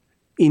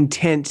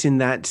intense in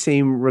that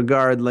same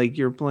regard. Like,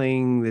 you're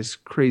playing this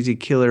crazy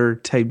killer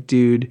type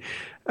dude.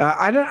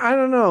 I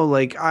don't know.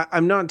 Like,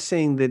 I'm not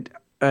saying that,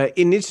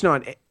 and it's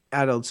not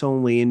adults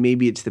only, and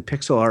maybe it's the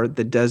pixel art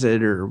that does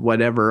it or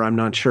whatever. I'm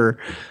not sure.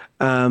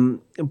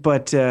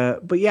 But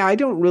yeah, I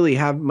don't really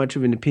have much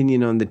of an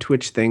opinion on the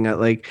Twitch thing.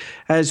 Like,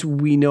 as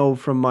we know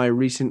from my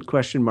recent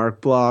question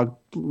mark blog,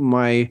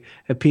 my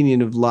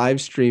opinion of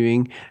live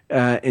streaming,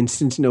 and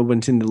since no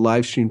one's in the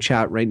live stream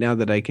chat right now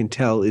that I can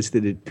tell, is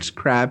that it's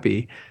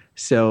crappy.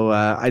 So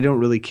I don't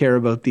really care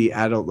about the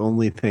adult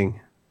only thing.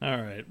 All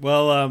right.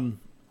 Well,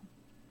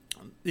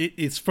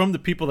 it's from the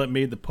people that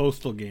made the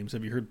Postal games.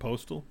 Have you heard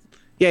Postal?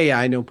 Yeah,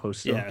 I know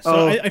Postal. Yeah,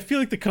 so I feel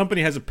like the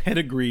company has a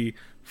pedigree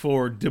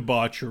for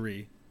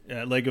debauchery,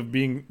 like of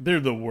being, they're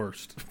the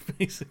worst,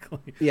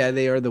 basically. Yeah,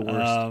 they are the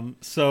worst.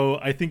 So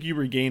I think you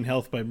regain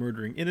health by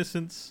murdering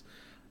innocents,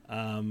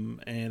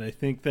 and I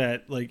think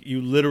that like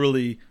you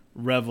literally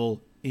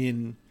revel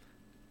in,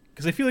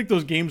 because I feel like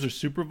those games are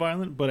super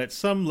violent, but at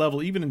some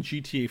level, even in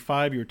GTA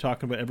 5, you were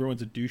talking about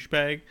everyone's a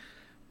douchebag.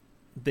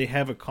 They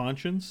have a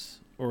conscience,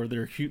 or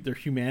their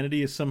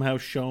humanity is somehow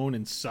shown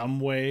in some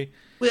way.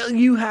 Well,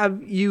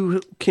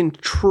 you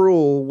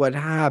control what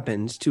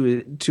happens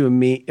to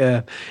me.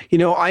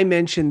 I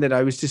mentioned that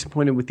I was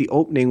disappointed with the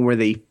opening where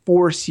they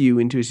force you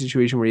into a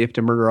situation where you have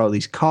to murder all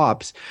these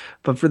cops.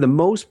 But for the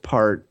most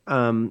part,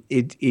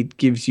 it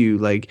gives you,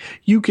 like,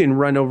 you can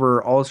run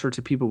over all sorts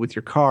of people with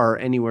your car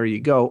anywhere you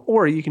go,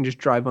 or you can just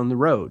drive on the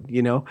road.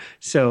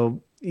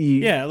 So.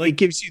 It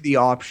gives you the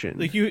option.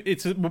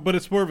 But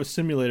it's more of a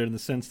simulator in the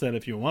sense that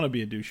if you want to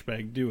be a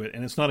douchebag, do it.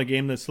 And it's not a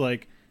game that's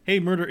like, hey,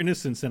 murder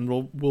innocents, and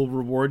we'll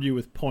reward you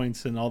with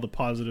points and all the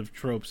positive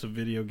tropes of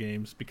video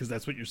games, because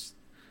that's what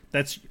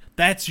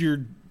that's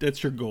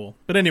your goal.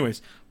 But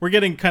anyways, we're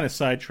getting kind of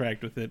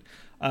sidetracked with it.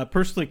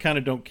 Personally, kind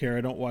of don't care.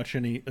 I don't watch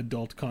any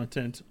adult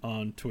content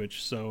on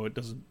Twitch, so it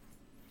doesn't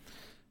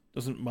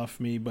muff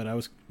me, but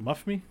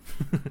muff me?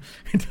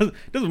 It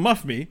doesn't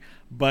muff me,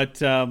 but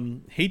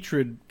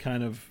hatred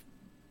kind of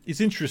is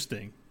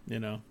interesting,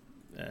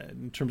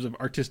 in terms of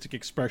artistic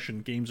expression.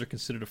 Games are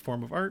considered a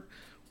form of art.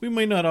 We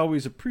might not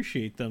always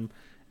appreciate them,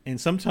 and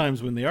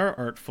sometimes when they are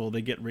artful,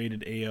 they get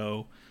rated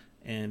AO,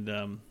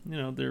 and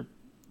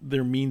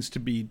their means to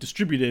be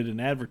distributed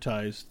and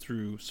advertised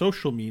through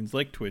social means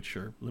like Twitch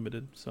are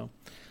limited. So,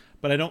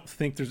 but I don't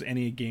think there's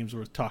any games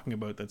worth talking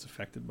about that's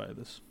affected by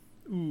this.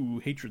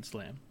 Ooh, Hatred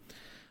Slam.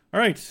 All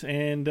right,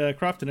 and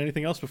Crofton,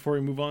 anything else before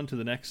we move on to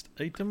the next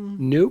item?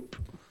 Nope.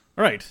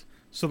 All right,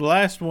 so the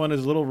last one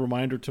is a little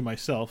reminder to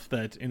myself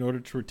that in order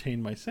to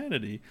retain my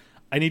sanity,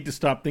 I need to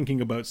stop thinking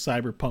about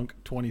Cyberpunk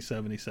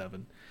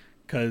 2077.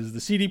 Because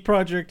the CD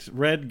Projekt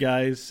Red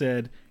guys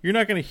said, you're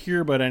not going to hear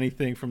about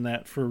anything from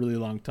that for a really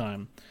long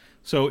time.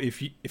 So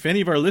if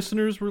any of our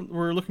listeners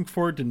were looking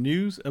forward to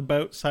news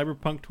about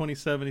Cyberpunk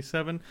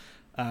 2077,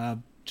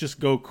 just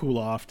go cool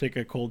off, take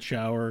a cold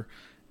shower,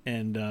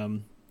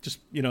 and just,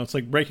 it's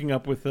like breaking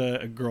up with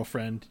a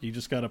girlfriend. You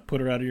just got to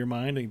put her out of your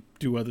mind and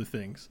do other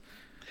things.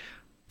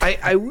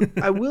 I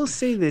will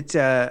say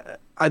that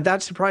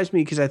that surprised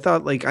me, because I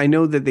thought, like, I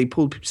know that they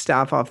pulled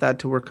staff off that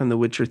to work on The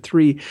Witcher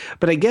 3,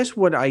 but I guess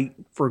what I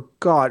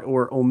forgot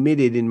or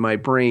omitted in my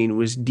brain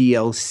was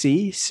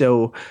DLC.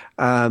 So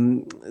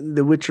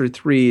The Witcher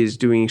 3 is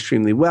doing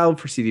extremely well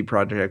for CD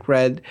Projekt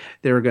Red.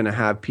 They're going to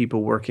have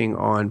people working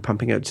on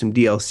pumping out some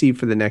DLC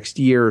for the next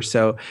year or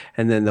so,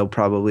 and then they'll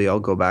probably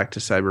all go back to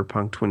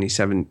Cyberpunk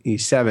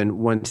 2077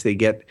 once they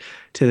get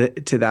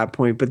to that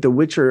point. But The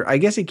Witcher, I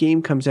guess a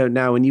game comes out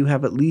now, and you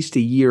have at least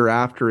a year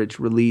after its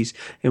release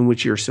in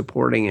which you're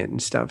supporting it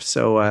and stuff.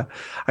 So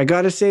I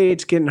gotta say,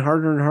 it's getting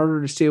harder and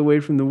harder to stay away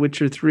from The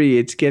Witcher 3.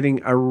 It's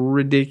getting a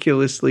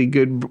ridiculously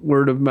good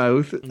word of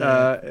mouth.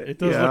 Yeah, it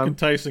does look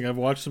enticing. I've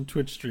watched some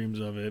Twitch streams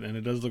of it, and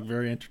it does look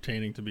very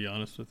entertaining, to be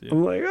honest with you.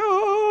 I'm like,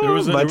 oh, there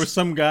was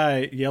some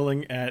guy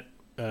yelling at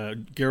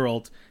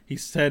Geralt. He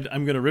said,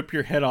 I'm gonna rip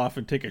your head off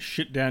and take a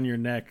shit down your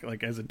neck,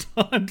 like as a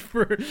taunt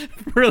for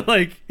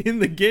like in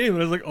the game.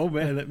 And I was like, oh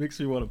man, that makes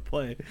me want to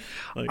play.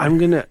 Like,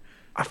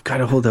 I've got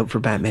to hold out for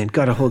Batman.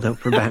 Got to hold out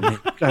for Batman.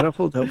 Got to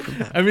hold out for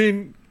Batman. I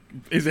mean,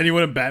 Is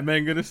anyone in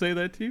Batman going to say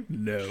that to you?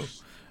 No.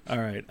 All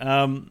right.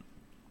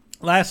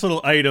 Last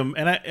little item,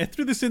 and I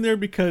threw this in there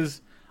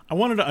because I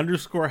wanted to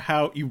underscore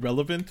how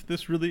irrelevant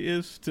this really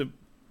is to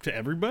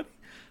everybody.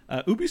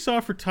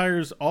 Ubisoft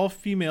retires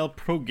all-female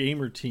pro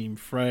gamer team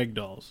Frag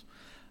Dolls.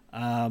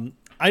 I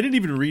didn't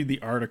even read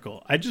the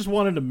article. I just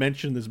wanted to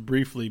mention this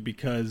briefly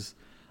because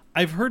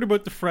I've heard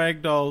about the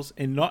Frag Dolls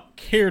and not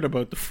cared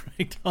about the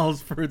Frag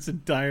Dolls for its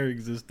entire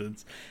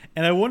existence.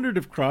 And I wondered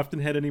if Crofton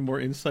had any more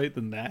insight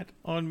than that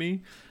on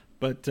me.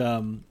 But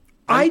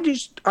I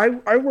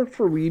worked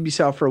for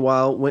Ubisoft for a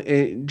while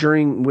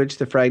during which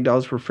the Frag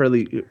Dolls were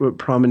fairly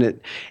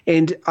prominent.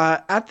 And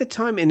at the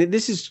time, and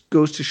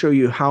goes to show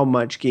you how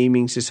much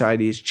gaming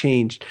society has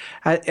changed.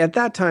 At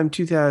that time,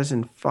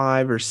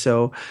 2005 or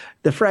so,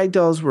 the Frag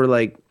Dolls were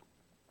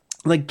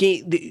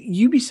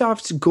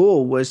Ubisoft's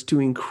goal was to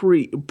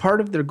increase.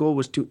 Part of their goal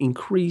was to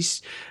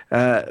increase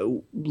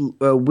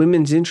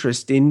women's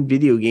interest in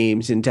video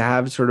games and to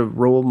have sort of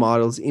role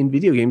models in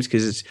video games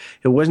because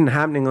it wasn't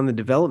happening on the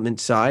development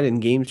side,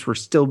 and games were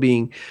still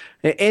being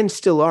and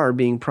still are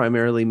being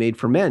primarily made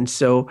for men.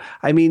 So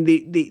I mean,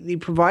 they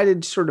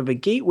provided sort of a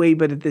gateway,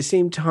 but at the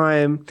same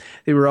time,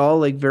 they were all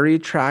like very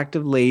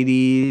attractive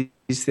ladies.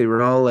 They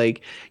were all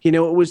like, it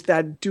was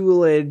that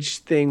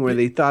dual-edged thing where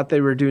they thought they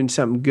were doing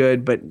something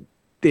good, but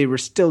they were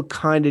still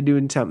kind of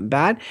doing something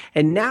bad.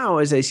 And now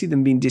as I see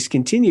them being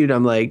discontinued,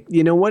 I'm like,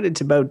 you know what? It's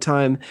about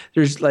time.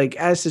 There's like,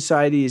 as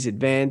society is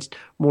advanced,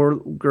 more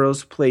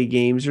girls play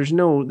games. There's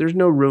no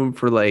room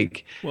for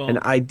an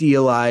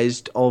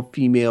idealized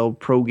all-female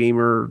pro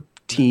gamer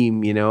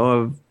team,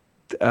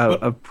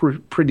 of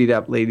prettied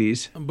up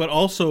ladies. But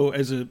also,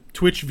 as a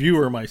Twitch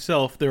viewer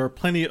myself, there are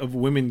plenty of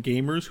women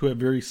gamers who have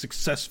very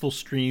successful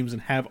streams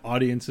and have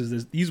audiences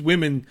that these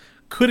women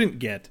couldn't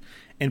get.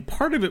 And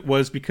part of it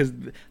was because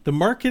the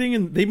marketing,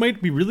 and they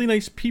might be really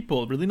nice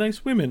people, really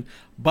nice women,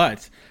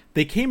 but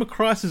they came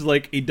across as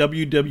like a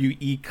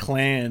WWE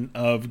clan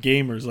of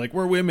gamers. Like,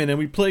 we're women and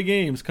we play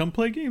games. Come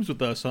play games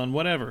with us on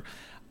whatever.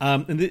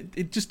 And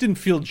it just didn't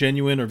feel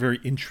genuine or very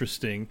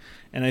interesting.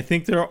 And I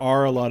think there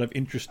are a lot of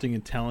interesting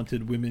and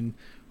talented women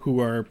who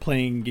are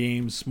playing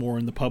games more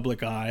in the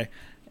public eye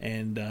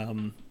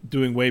and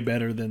doing way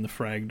better than the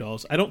Frag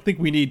Dolls. I don't think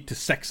we need to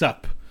sex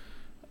up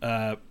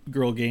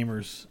girl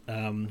gamers.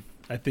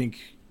 I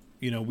think,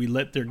 we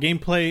let their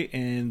gameplay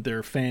and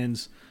their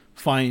fans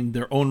find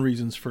their own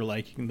reasons for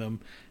liking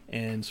them.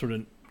 And sort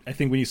of, I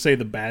think when you say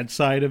the bad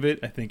side of it,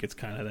 I think it's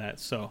kind of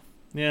that. So,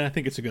 yeah, I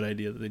think it's a good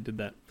idea that they did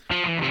that.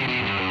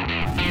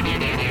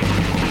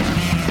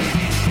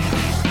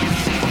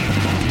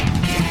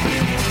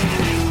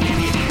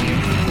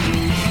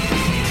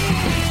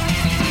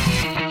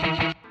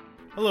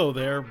 Hello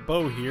there,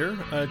 Bo here.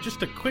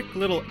 Just a quick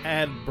little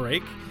ad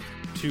break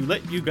to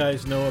let you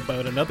guys know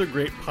about another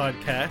great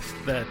podcast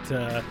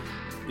that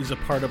is a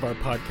part of our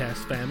podcast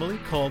family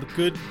called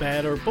Good,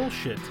 Bad, or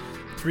Bullshit.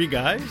 3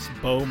 guys,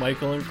 Bo,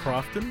 Michael, and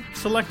Crofton,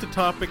 select a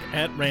topic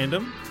at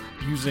random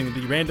using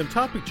the random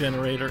topic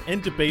generator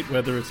and debate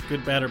whether it's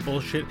good, bad, or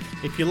bullshit.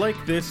 If you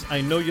like this, I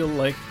know you'll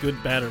like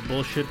Good, Bad, or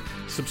Bullshit.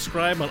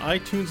 Subscribe on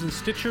iTunes and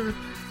Stitcher,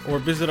 or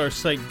visit our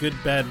site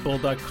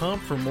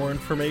goodbadbull.com for more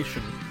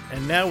information.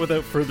 And now,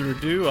 without further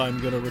ado, I'm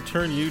going to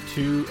return you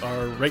to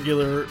our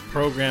regular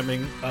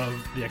programming of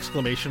the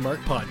Exclamation Mark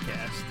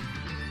podcast.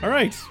 All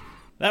right,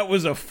 that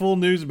was a full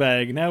news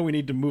bag. Now we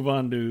need to move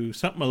on to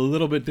something a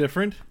little bit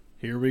different.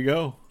 Here we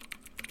go.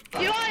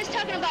 You're always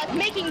talking about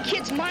making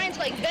kids' minds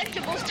like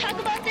vegetables. Talk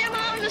about them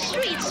out in the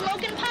street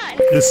smoking pot.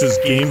 This is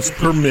Games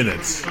Per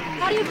Minute.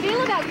 How do you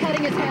feel about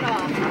cutting his head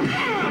off?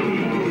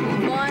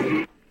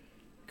 Fun.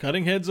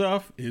 Cutting heads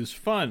off is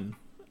fun.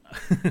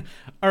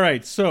 All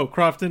right, so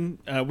Crofton,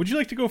 would you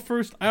like to go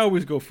first? I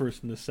always go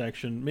first in this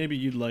section. Maybe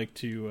you'd like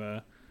to.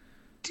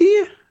 Do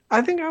you?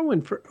 I think I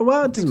went first.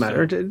 Well, it doesn't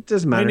matter. It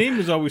doesn't matter. My name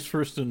is always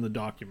first in the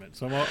document,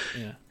 so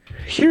yeah.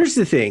 Here's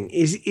the thing: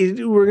 is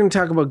we're going to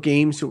talk about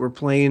games that we're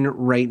playing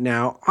right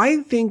now.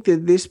 I think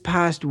that this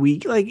past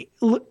week,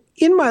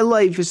 in my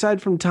life,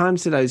 aside from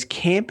times that I was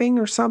camping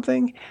or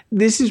something,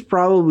 this has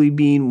probably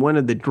been one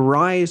of the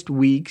driest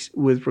weeks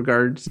with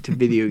regards to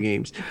video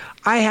games.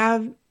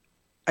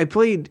 I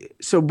played,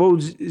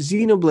 Bo's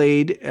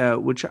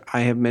Xenoblade, which I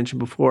have mentioned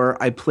before,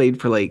 I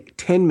played for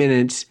 10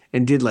 minutes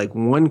and did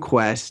one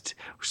quest,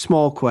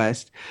 small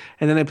quest.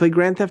 And then I played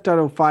Grand Theft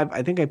Auto 5.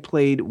 I think I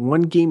played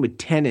one game of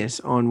tennis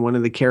on one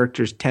of the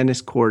characters'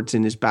 tennis courts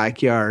in his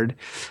backyard.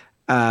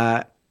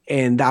 And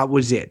that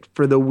was it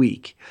for the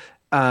week.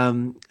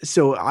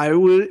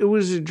 It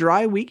was a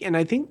dry week. And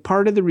I think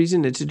part of the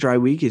reason it's a dry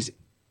week is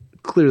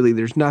clearly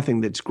there's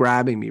nothing that's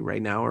grabbing me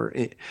right now, or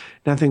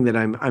nothing that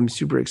I'm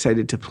super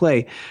excited to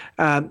play.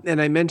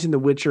 And I mentioned The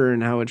Witcher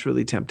and how it's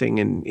really tempting,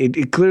 and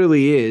it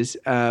clearly is.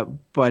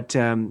 But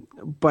I'm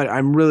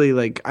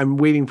really I'm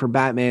waiting for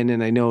Batman,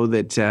 and I know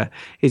that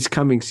it's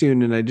coming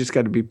soon, and I just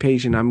got to be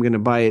patient. I'm going to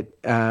buy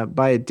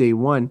it day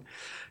one.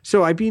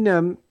 So I've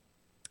been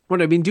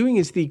What I've been doing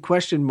is the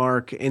question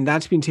mark, and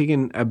that's been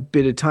taking a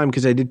bit of time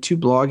because I did 2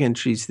 blog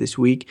entries this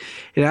week.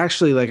 It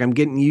actually, like, I'm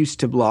getting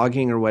used to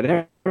blogging or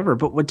whatever.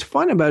 But what's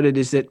fun about it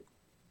is that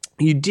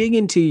you dig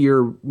into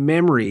your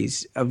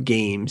memories of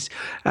games,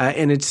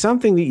 and it's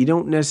something that you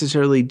don't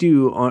necessarily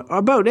do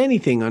about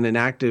anything in an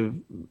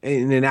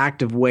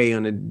active way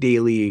on a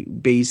daily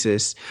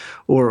basis,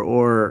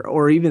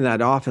 or even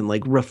that often.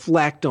 Like,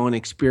 reflect on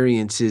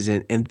experiences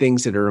and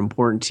things that are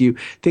important to you,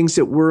 things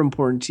that were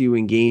important to you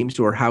in games,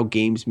 or how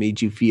games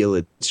made you feel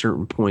at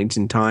certain points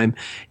in time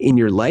in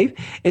your life.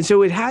 And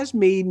so it has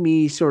made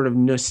me sort of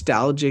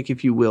nostalgic,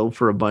 if you will,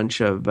 for a bunch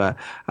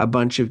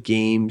of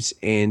games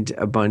and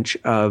a bunch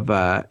of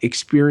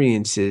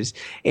experiences.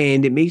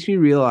 And it makes me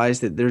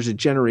realize that there's a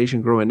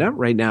generation growing up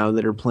right now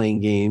that are playing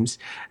games,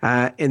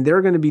 and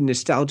they're going to be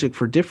nostalgic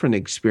for different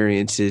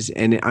experiences.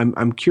 And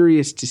I'm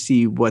curious to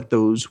see what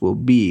those will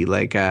be.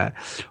 Like,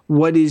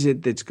 what is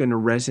it that's going to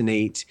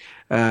resonate,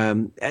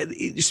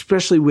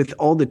 especially with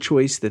all the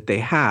choice that they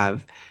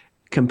have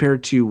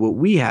compared to what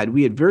we had.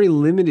 We had very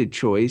limited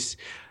choice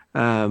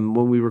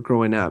when we were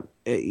growing up.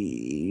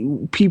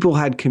 People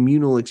had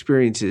communal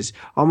experiences.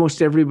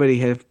 Almost everybody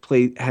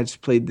has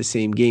played the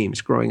same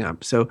games growing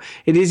up. So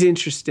it is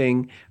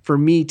interesting for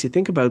me to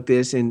think about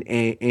this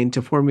and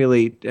to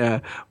formulate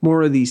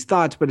more of these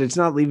thoughts. But it's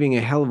not leaving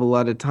a hell of a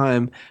lot of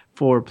time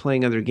for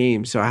playing other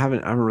games. So I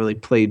haven't really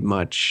played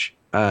much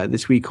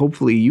this week.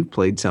 Hopefully you've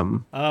played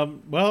some.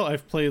 Well,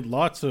 I've played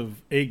lots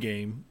of a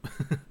game,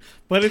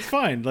 but it's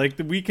fine. Like,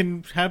 we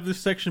can have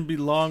this section be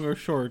long or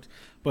short.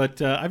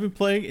 But I've been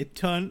playing a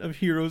ton of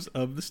Heroes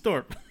of the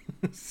Storm.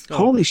 So,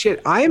 holy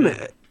shit! I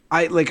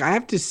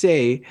have to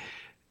say,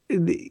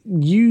 I'm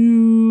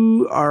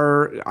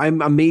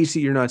amazed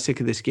that you're not sick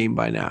of this game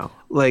by now.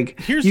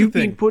 Like, you've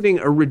been putting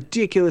a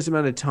ridiculous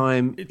amount of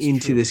time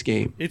into this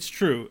game. It's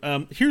true.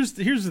 Here's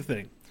the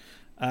thing.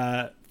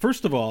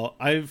 First of all,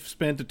 I've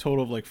spent a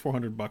total of like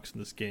 $400 in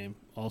this game,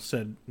 all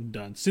said and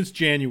done, since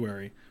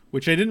January,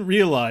 which I didn't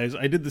realize.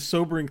 I did the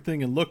sobering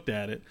thing and looked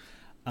at it.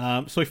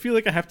 So I feel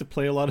like I have to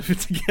play a lot of it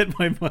to get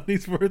my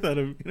money's worth out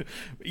of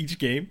each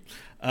game.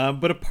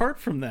 But apart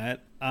from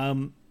that,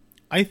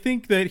 I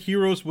think that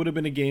Heroes would have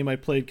been a game I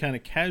played kind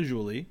of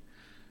casually,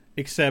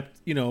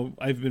 except,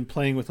 I've been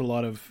playing with a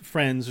lot of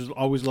friends. There's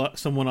always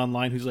someone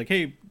online who's like,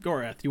 hey,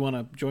 Gorath, you want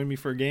to join me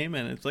for a game?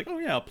 And it's like, oh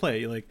yeah, I'll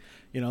play. Like,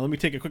 let me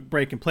take a quick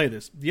break and play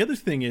this. The other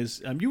thing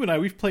is, you and I,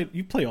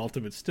 you play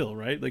Ultimate still,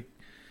 right? Like,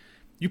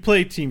 you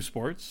play team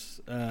sports.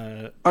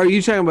 Are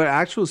you talking about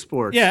actual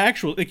sports? Yeah,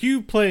 actual. Like,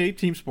 you play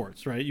team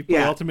sports, right? You play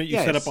Ultimate. You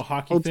set up a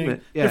hockey Ultimate,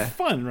 thing. Yeah. They're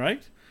fun,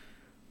 right?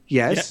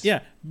 Yes.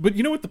 Yeah. But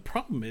you know what the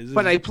problem is?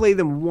 But I play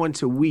them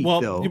once a week,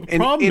 though.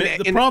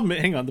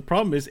 The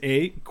problem is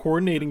A,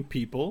 coordinating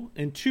people,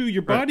 and 2,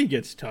 your body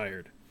gets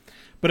tired.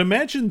 But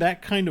imagine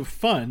that kind of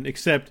fun,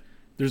 except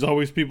there's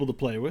always people to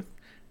play with.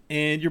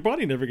 And your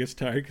body never gets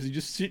tired because you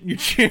just sit in your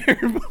chair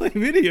and play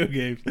video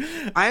games.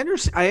 I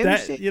understand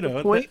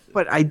the point,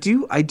 but I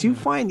do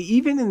find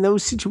even in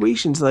those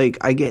situations, like,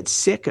 I get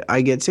sick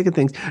of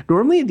things.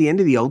 Normally at the end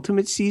of the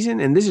Ultimate season,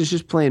 and this is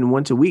just playing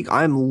once a week,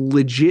 I'm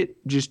legit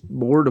just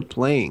bored of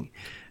playing.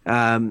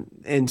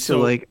 And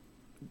so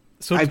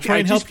to try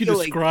and help you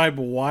describe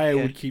why I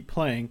would keep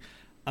playing,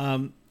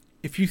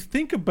 if you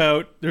think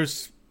about,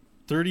 there's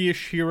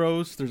 30-ish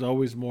heroes, there's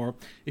always more.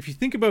 If you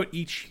think about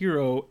each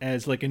hero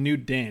as like a new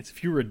dance,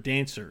 if you were a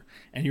dancer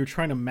and you're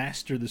trying to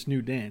master this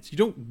new dance, you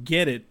don't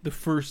get it the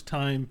first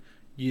time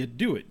you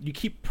do it. You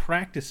keep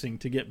practicing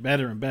to get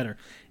better and better.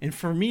 And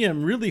for me,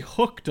 I'm really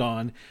hooked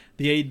on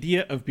the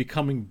idea of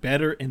becoming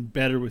better and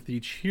better with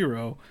each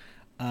hero,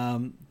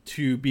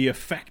 to be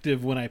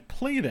effective when I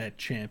play that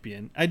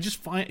champion. I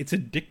just find it's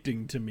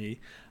addicting to me.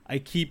 I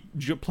keep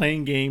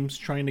playing games,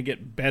 trying to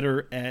get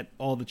better at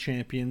all the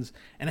champions,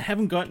 and I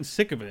haven't gotten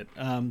sick of it,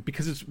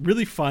 because it's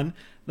really fun.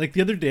 Like,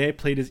 the other day, I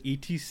played as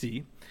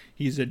ETC.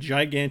 He's a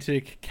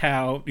gigantic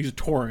cow. He's a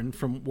Tauren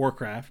from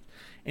Warcraft,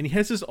 and he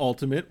has this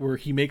ultimate where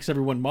he makes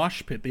everyone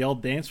mosh pit. They all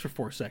dance for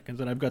 4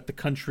 seconds, and I've got the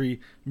country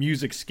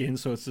music skin,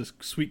 so it's this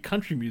sweet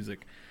country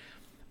music.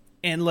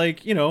 And,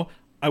 like,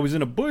 I was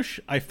in a bush,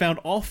 I found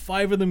all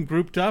 5 of them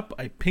grouped up,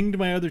 I pinged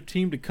my other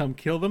team to come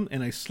kill them,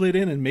 and I slid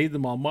in and made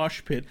them all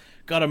mosh pit,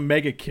 got a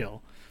mega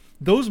kill.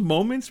 Those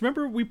moments,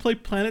 remember we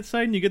played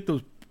PlanetSide and you get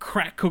those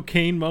crack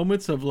cocaine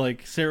moments of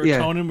like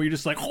serotonin where you're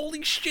just like,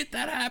 holy shit,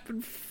 that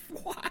happened.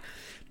 What?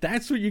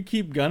 That's what you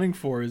keep gunning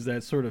for, is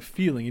that sort of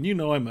feeling.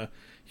 And I'm a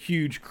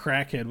huge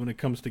crackhead when it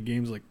comes to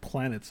games like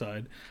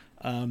PlanetSide.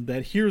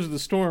 That Heroes of the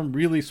Storm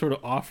really sort of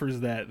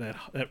offers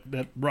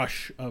that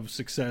rush of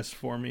success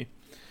for me.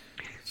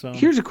 So,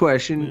 here's a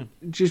question,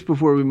 just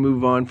before we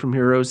move on from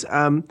Heroes.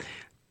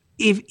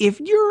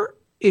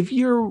 If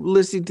you're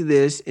listening to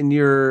this and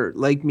you're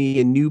like me,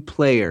 a new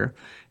player,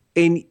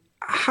 and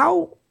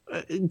how,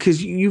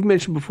 because you've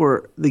mentioned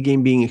before the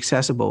game being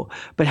accessible,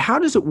 but how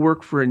does it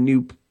work for a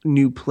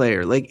new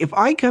player? Like, if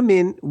I come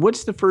in,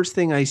 what's the first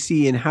thing I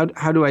see, and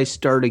how do I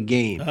start a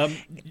game?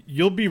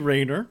 You'll be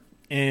Raynor,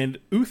 And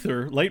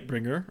Uther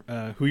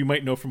Lightbringer, who you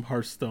might know from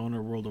Hearthstone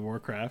or World of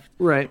Warcraft,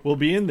 Right. will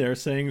be in there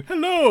saying,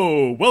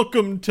 "Hello,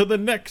 welcome to the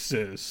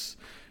Nexus,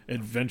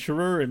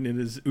 adventurer," and in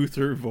his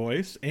Uther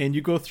voice. And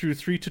you go through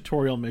 3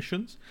 tutorial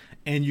missions,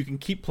 and you can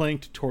keep playing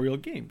tutorial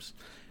games.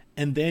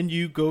 And then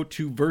you go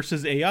to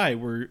versus AI,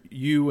 where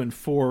you and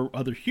 4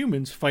 other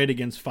humans fight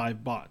against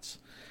 5 bots.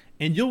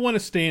 And you'll want to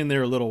stay in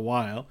there a little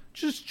while,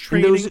 just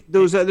training. And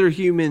those other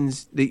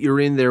humans that you're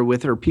in there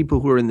with are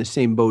people who are in the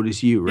same boat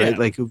as you, right? Yeah.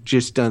 Like who've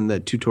just done the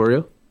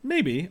tutorial?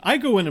 Maybe. I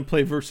go in and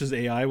play versus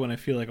AI when I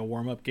feel like a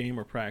warm-up game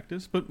or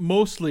practice, but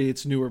mostly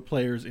it's newer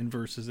players in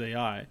versus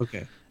AI.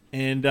 Okay.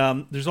 And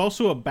there's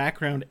also a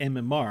background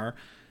MMR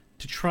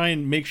to try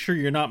and make sure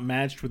you're not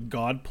matched with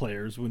god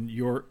players when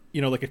you're,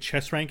 like a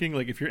chess ranking.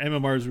 Like if your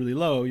MMR is really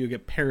low, you'll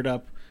get paired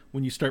up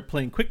when you start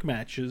playing quick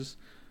matches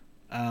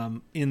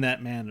in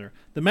that manner.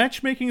 The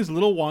matchmaking is a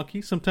little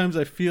wonky. Sometimes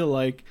I feel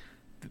like,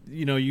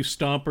 you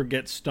stomp or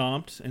get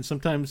stomped, and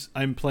sometimes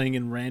I'm playing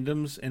in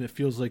randoms and it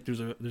feels like there's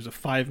a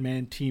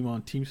 5-man team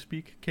on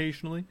TeamSpeak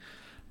occasionally.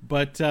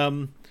 But,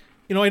 I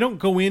don't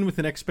go in with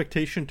an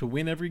expectation to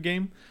win every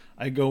game.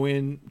 I go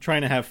in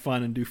trying to have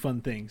fun and do fun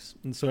things.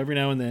 And so every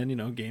now and then,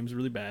 games are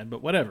really bad,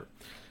 but whatever.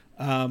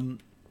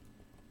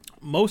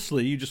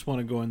 Mostly you just want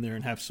to go in there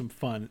and have some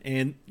fun.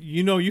 And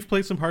you've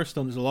played some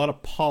Hearthstone. There's a lot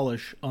of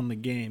polish on the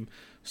game.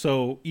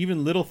 So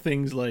even little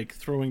things like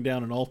throwing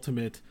down an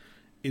ultimate,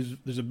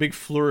 there's a big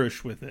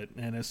flourish with it.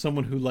 And as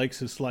someone who likes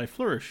his sly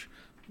flourish,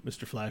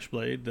 Mr.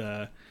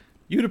 Flashblade,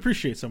 you'd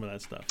appreciate some of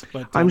that stuff.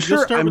 But I'm sure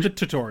you'll start with the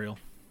tutorial.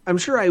 I'm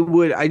sure I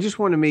would. I just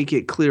want to make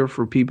it clear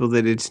for people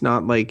that it's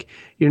not like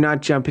you're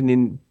not jumping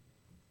in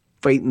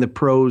fighting the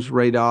pros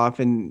right off,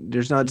 and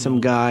there's not some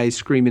guy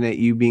screaming at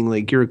you being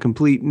like, you're a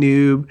complete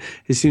noob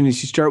as soon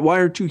as you start. Why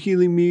aren't you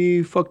healing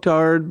me? Fucked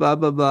hard, blah,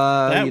 blah,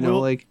 blah.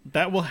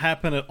 That will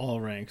happen at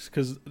all ranks,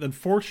 because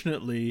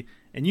unfortunately,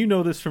 and you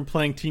know this from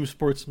playing team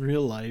sports in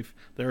real life,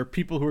 there are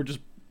people who are just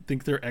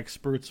think they're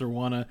experts or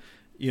want to,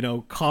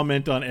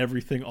 comment on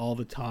everything all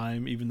the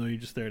time, even though you're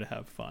just there to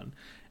have fun.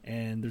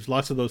 And there's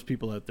lots of those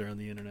people out there on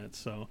the internet.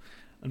 So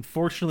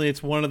unfortunately,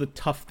 it's one of the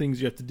tough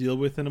things you have to deal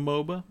with in a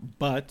MOBA,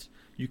 but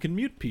you can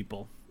mute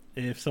people.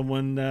 If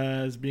someone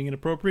is being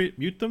inappropriate,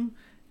 mute them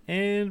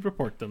and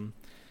report them.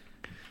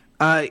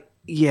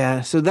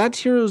 Yeah, so that's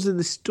Heroes of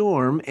the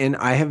Storm, and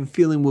I have a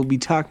feeling we'll be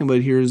talking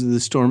about Heroes of the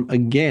Storm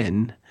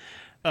again.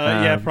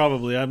 Yeah,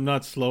 probably. I'm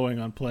not slowing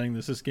on playing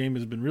this. This game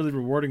has been really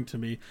rewarding to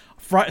me.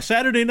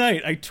 Saturday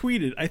night, I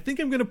tweeted, I think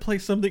I'm going to play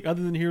something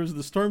other than Heroes of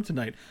the Storm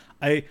tonight.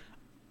 I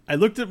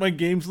looked at my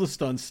games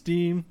list on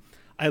Steam.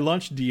 I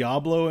launched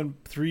Diablo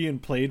 3 and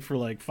played for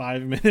like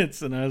 5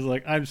 minutes, and I was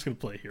like, I'm just going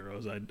to play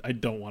Heroes. I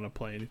don't want to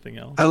play anything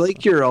else. I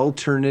like your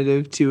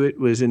alternative to it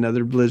was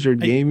another Blizzard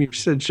game. You're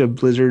such a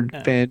Blizzard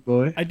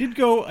fanboy. I did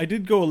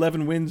go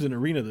 11 wins in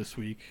Arena this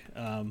week,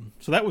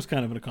 so that was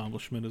kind of an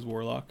accomplishment as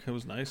Warlock. It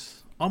was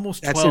nice.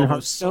 Almost 12. I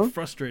was so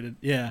frustrated.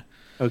 Yeah.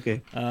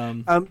 Okay.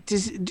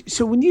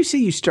 So when you say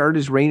you start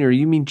as Raynor,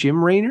 you mean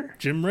Jim Raynor?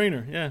 Jim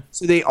Raynor, yeah.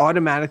 So they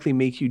automatically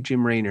make you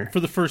Jim Raynor for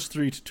the first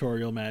 3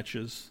 tutorial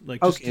matches,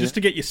 just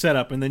to get you set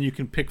up, and then you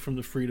can pick from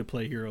the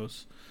free-to-play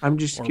heroes. I'm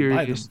just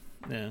curious.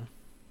 Yeah.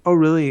 Oh,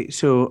 really?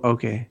 So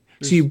okay.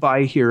 So you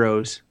buy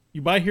heroes.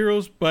 You buy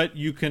heroes, but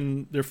you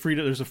can. They're free.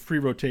 There's a free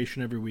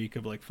rotation every week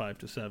of like 5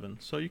 to 7,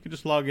 so you can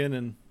just log in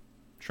and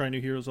try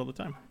new heroes all the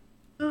time.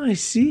 Oh, I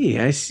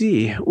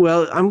see.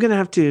 Well, I'm gonna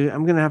have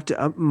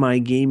to up my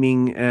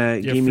gaming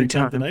gaming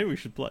time tonight. We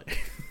should play.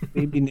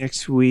 Maybe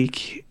next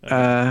week.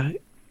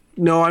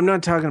 No, I'm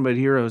not talking about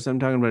Heroes. I'm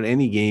talking about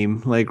any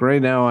game. Like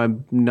right now,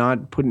 I'm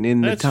not putting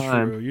in the time.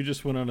 That's true. You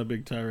just went on a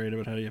big tirade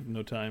about how you have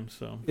no time.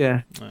 So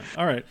yeah.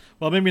 All right.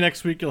 Well, maybe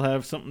next week you'll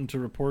have something to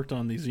report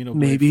on the Xenoblade.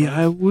 Maybe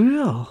I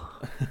will.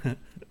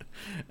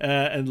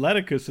 And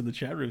Laticus in the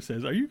chat room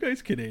says, "Are you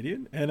guys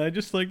Canadian?" And I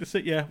just like to say,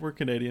 "Yeah, we're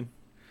Canadian."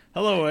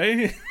 Hello,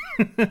 eh?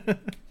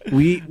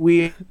 we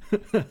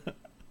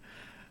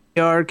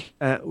are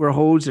we're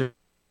hosers.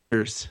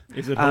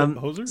 Is it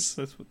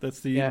hosers?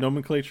 That's the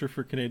nomenclature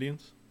for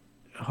Canadians.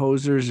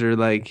 Hosers are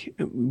like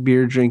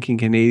beer drinking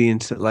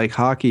Canadians that like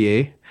hockey,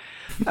 eh?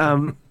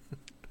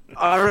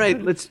 All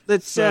right, let's.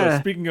 So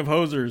speaking of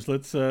hosers,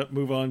 let's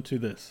move on to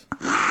this.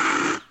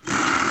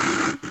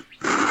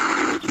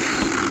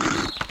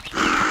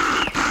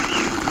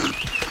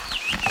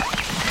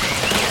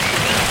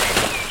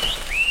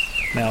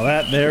 Now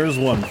there's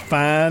one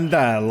fine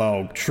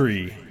dialogue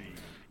tree.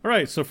 All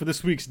right, so for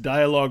this week's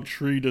dialogue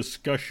tree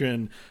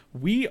discussion,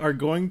 we are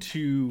going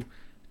to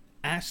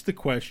ask the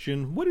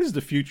question, what is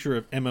the future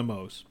of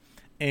MMOs?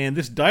 And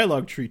this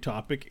dialogue tree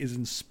topic is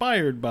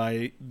inspired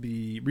by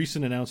the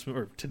recent announcement,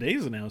 or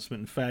today's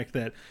announcement, in fact,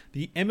 that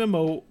the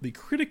MMO, the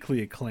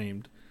critically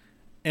acclaimed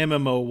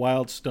MMO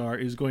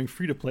WildStar, is going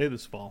free to play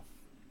this fall.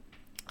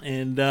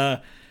 And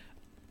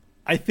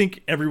I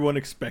think everyone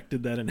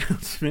expected that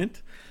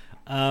announcement.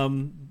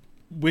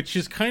 Which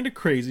is kind of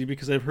crazy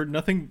because I've heard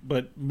nothing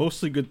but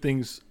mostly good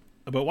things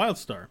about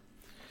WildStar.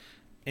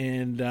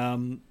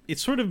 And it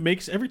sort of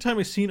makes, every time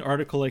I see an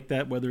article like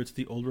that, whether it's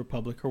the Old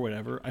Republic or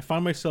whatever, I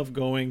find myself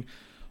going,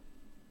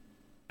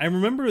 I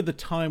remember the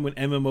time when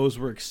MMOs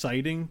were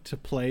exciting to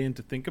play and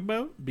to think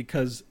about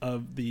because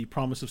of the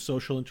promise of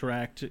social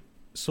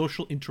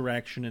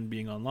interaction and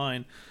being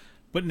online.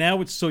 But now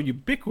it's so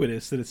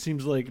ubiquitous that it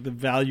seems like the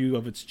value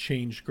of it's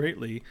changed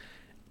greatly.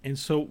 And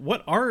so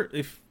what are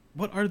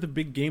the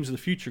big games of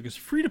the future? Because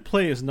free to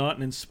play is not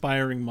an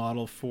inspiring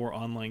model for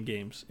online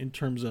games in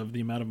terms of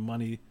the amount of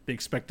money they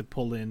expect to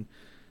pull in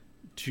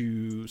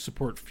to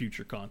support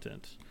future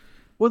content.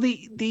 Well,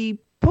 the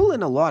pull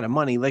in a lot of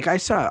money. Like I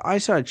saw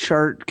a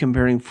chart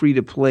comparing free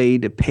to play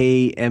to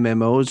pay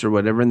MMOs or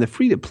whatever, and the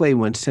free to play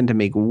ones tend to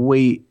make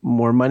way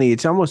more money.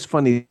 It's almost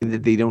funny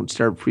that they don't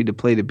start free to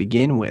play to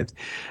begin with.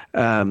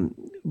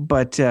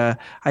 But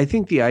I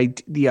think the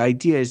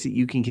idea is that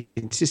you can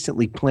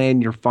consistently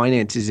plan your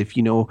finances if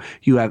you know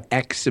you have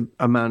X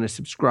amount of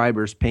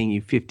subscribers paying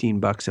you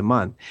 $15 a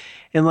month.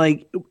 And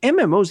like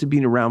MMOs have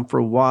been around for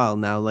a while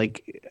now.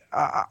 Like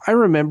I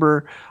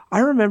remember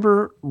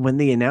when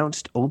they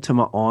announced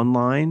Ultima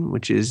Online,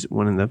 which is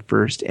one of the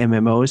first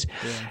MMOs.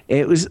 Yeah.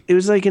 It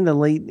was like in the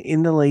late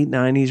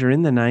 90s or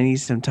in the 90s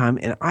sometime,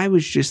 and I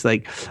was just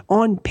like,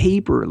 on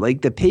paper,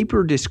 like the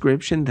paper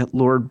description that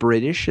Lord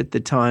British at the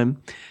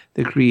time,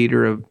 the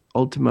creator of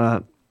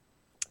Ultima,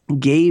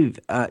 gave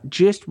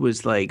just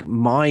was like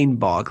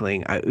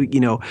mind-boggling.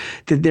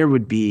 That there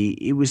would be,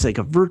 it was like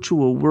a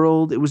virtual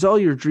world. It was all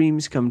your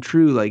dreams come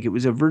true. Like it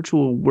was a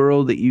virtual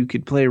world that you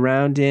could play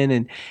around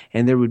in,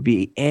 and there would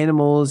be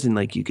animals, and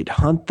like you could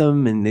hunt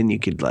them, and then you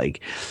could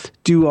like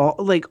do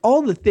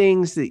all the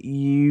things that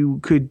you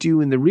could do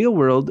in the real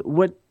world.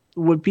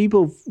 What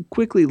people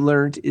quickly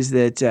learned is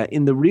that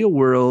in the real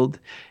world,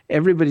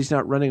 everybody's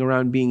not running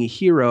around being a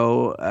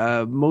hero.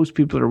 Most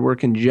people are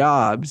working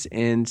jobs.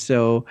 And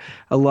so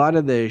a lot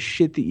of the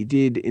shit that you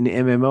did in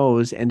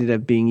MMOs ended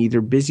up being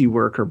either busy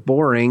work or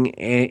boring.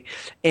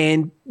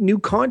 And new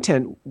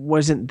content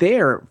wasn't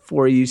there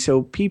for you.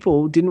 So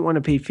people didn't want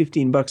to pay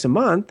 $15 a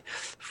month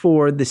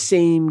for the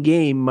same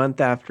game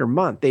month after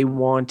month. They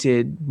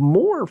wanted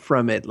more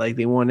from it. Like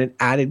they wanted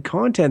added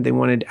content. They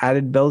wanted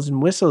added bells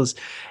and whistles.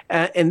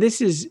 And it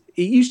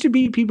used to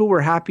be people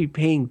were happy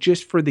paying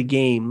just for the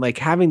game, like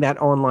having that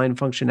online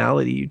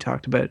functionality you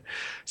talked about.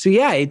 So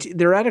yeah,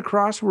 they're at a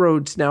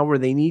crossroads now where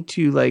they need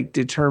to like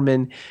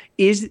determine,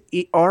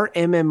 are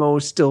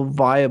MMOs still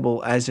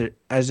viable as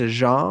a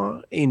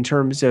genre in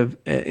terms of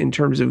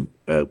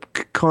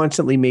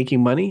constantly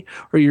making money,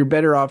 or you're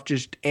better off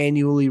just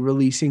annually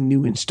releasing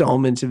new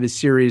installments of a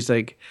series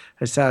like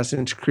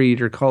Assassin's Creed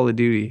or Call of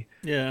Duty.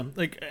 Yeah,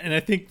 and I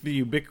think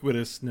the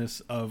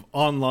ubiquitousness of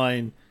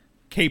online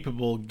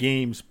capable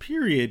games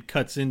period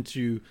cuts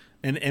into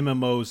an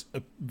MMO's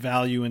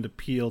value and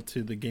appeal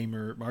to the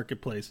gamer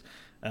marketplace.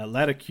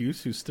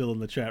 Laticuse, who's still in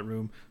the chat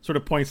room, sort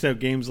of points out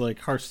games like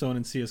Hearthstone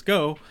and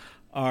CSGO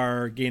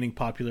are gaining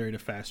popularity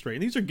at a fast rate.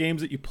 And these are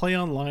games that you play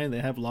online, they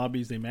have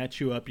lobbies, they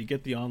match you up, you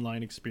get the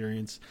online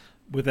experience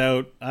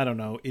without, I don't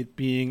know, it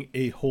being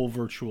a whole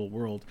virtual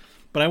world.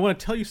 But I want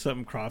to tell you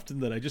something, Crofton,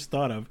 that I just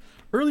thought of.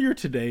 Earlier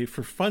today,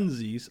 for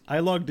funsies, I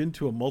logged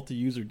into a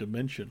multi-user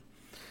dimension.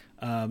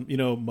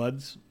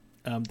 MUDs,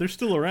 they're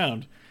still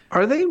around.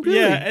 Are they really?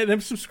 Yeah, and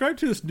I'm subscribed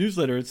to this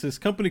newsletter. It's this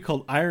company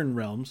called Iron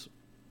Realms.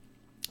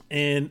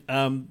 And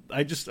I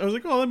was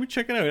like, oh, let me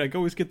check it out. I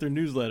always get their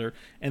newsletter.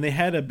 And they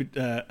had a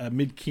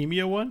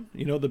Midkemia one,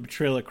 the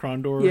Betrayal at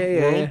Krondor world.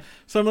 Yeah.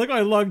 So I'm like, I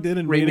logged in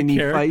and made a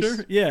character.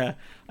 Feist. Yeah.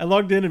 I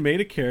logged in and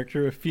made a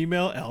character, a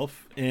female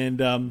elf.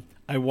 And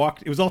I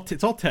walked, it's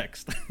all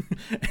text.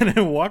 And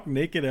I walked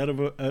naked out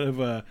of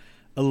a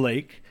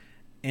lake.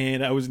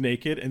 And I was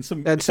naked, and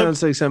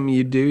sounds like something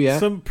you'd do, yeah.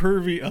 Some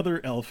pervy other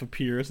elf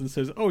appears and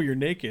says, "Oh, you're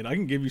naked. I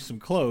can give you some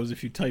clothes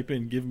if you type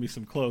in, give me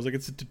some clothes." Like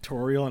it's a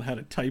tutorial on how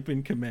to type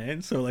in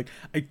commands. So like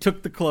I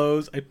took the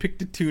clothes, I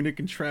picked a tunic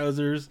and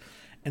trousers,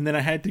 and then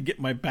I had to get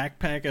my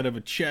backpack out of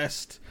a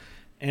chest,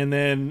 and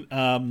then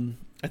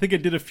I think I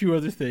did a few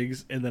other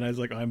things, and then I was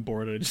like, I'm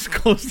bored. I just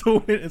closed the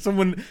window.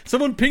 And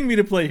someone pinged me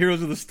to play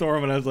Heroes of the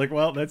Storm, and I was like,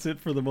 well, that's it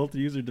for the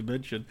multi-user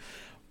dimension.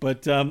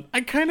 But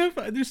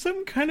there's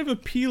some kind of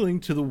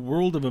appealing to the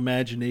world of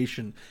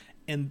imagination.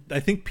 And I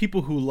think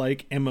people who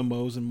like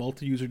MMOs and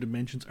multi-user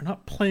dimensions are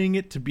not playing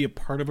it to be a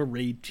part of a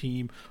raid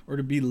team or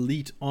to be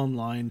elite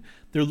online.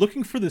 They're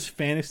looking for this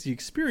fantasy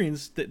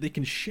experience that they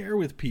can share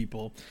with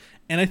people.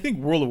 And I think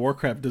World of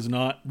Warcraft does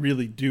not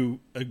really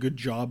do a good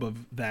job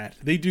of that.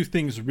 They do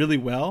things really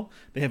well.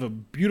 They have a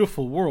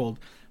beautiful world.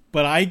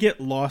 But I get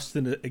lost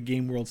in a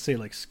game world, say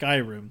like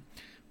Skyrim.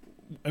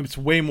 It's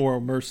way more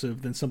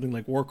immersive than something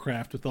like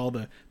Warcraft with all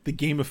the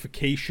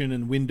gamification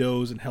and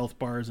windows and health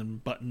bars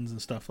and buttons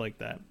and stuff like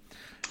that.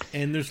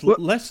 And there's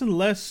less and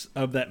less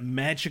of that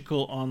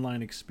magical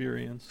online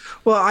experience.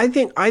 Well, I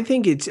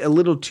think it's a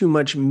little too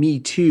much me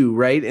too,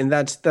 right? And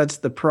that's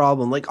the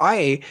problem. Like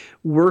I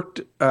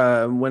worked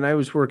when I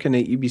was working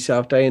at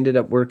Ubisoft, I ended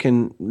up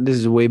working, this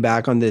is way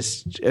back, on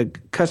this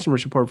customer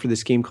support for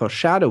this game called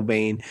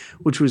Shadowbane,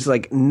 which was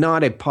like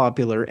not a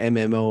popular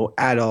MMO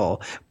at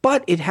all,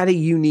 but it had a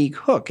unique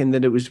hook in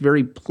that it was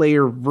very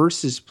player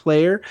versus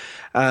player.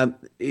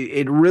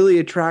 It really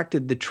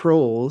attracted the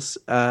trolls,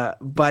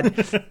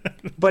 but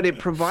but it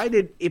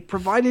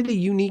provided a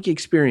unique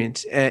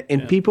experience,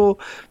 and people.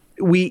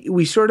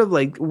 We sort of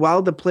like,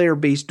 while the player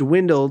base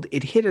dwindled,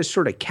 it hit a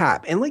sort of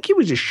cap, and like it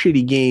was a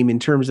shitty game in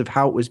terms of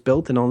how it was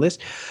built and all this,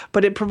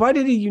 but it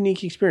provided a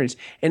unique experience.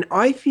 And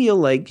I feel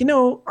like,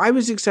 I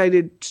was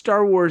excited.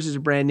 Star Wars is a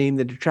brand name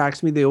that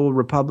attracts me. The Old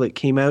Republic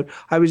came out.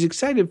 I was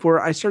excited for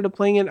it. I started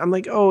playing it. I'm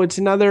like, oh, it's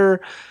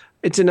another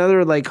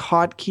like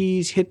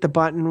hotkeys, hit the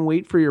button,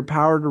 wait for your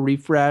power to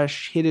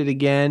refresh, hit it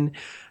again.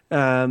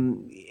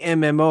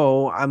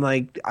 MMO. I'm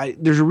like,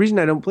 there's a reason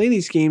I don't play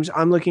these games.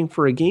 I'm looking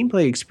for a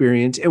gameplay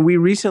experience. And we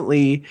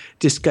recently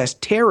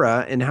discussed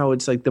Terra and how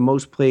it's like the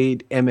most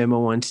played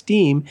MMO on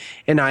Steam.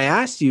 And I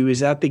asked you, is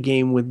that the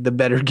game with the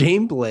better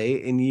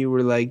gameplay? And you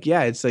were like,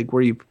 yeah, it's like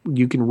where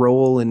you can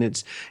roll, and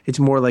it's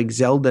more like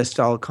Zelda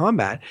style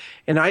combat.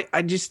 And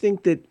I just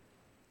think that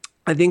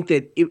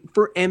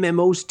for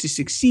MMOs to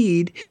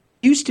succeed,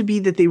 used to be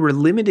that they were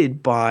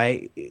limited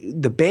by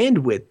the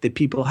bandwidth that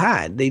people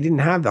had. They didn't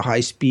have the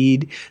high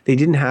speed. They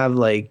didn't have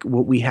like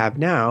what we have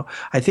now.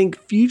 I think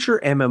future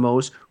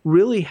MMOs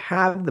really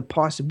have the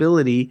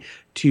possibility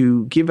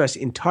to give us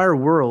entire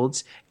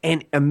worlds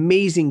and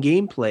amazing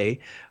gameplay,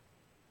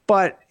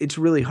 but it's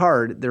really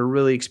hard. They're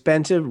really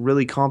expensive,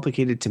 really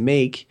complicated to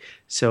make.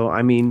 So,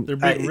 I mean, they're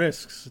big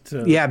risks.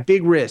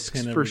 Big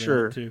risks for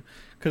sure.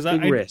 Because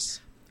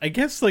risks. I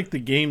guess like the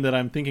game that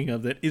I'm thinking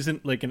of that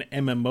isn't like an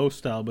MMO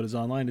style but is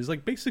online is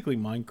like basically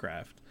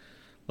Minecraft.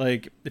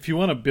 Like if you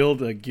want to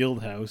build a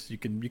guild house, you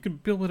can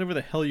build whatever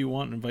the hell you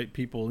want and invite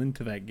people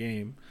into that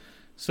game.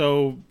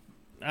 So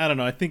I don't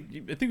know. I think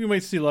we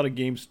might see a lot of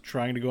games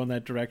trying to go in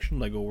that direction,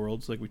 Lego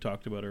Worlds, like we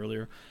talked about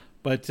earlier.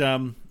 But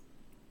I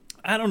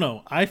don't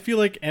know. I feel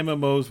like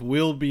MMOs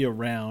will be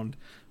around,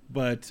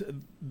 but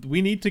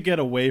we need to get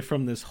away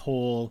from this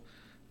whole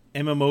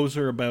MMOs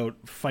are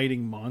about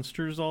fighting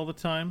monsters all the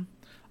time.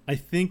 I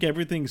think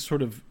everything's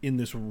sort of in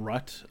this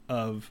rut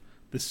of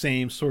the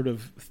same sort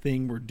of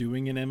thing we're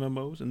doing in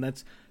MMOs,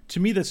 and to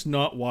me that's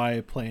not why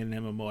I play an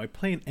MMO. I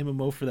play an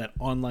MMO for that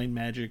online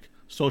magic,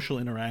 social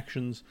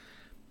interactions.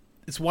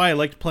 It's why I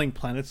liked playing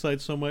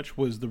PlanetSide so much,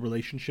 was the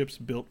relationships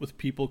built with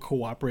people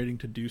cooperating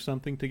to do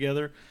something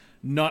together.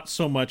 Not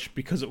so much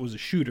because it was a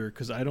shooter,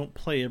 because I don't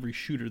play every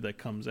shooter that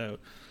comes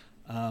out.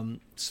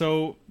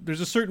 So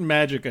there's a certain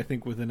magic, I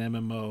think, with an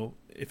MMO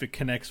if it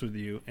connects with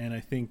you, and I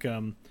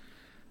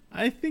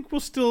think we'll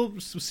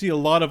still see a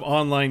lot of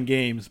online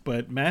games,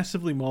 but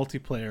massively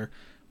multiplayer.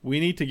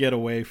 We need to get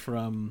away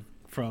from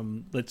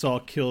let's all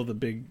kill the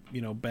big,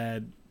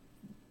 bad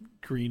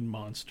green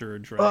monster or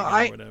dragon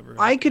or whatever.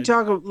 I could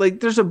talk,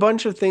 like, there's a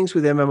bunch of things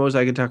with MMOs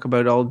I could talk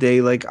about all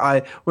day. Like,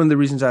 one of the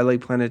reasons I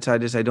like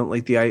PlanetSide is I don't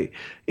like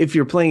if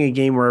you're playing a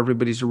game where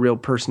everybody's a real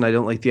person, I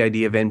don't like the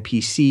idea of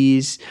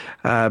NPCs.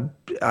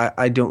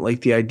 I don't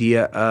like the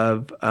idea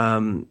of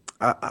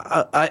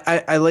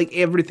I like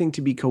everything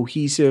to be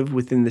cohesive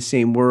within the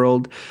same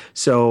world.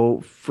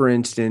 So, for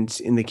instance,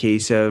 in the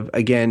case of,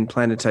 again,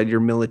 PlanetSide, your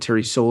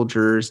military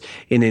soldiers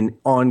in an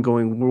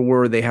ongoing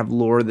war, they have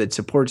lore that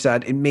supports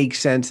that. It makes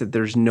sense that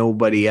there's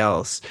nobody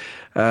else.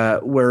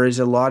 Whereas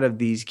a lot of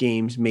these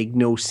games make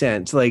no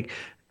sense. Like,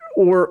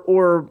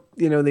 or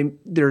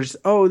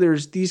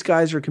there's these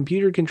guys are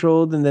computer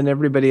controlled, and then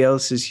everybody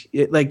else is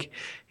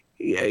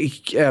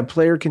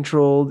player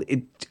controlled.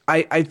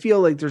 I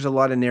feel like there's a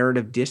lot of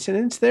narrative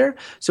dissonance there.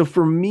 So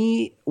for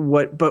me,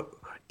 but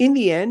in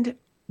the end,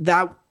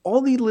 that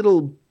all the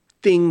little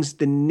things,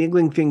 the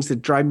niggling things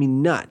that drive me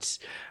nuts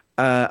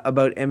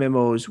about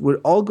MMOs would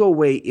all go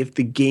away if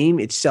the game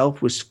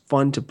itself was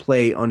fun to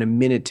play on a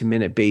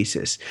minute-to-minute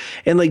basis.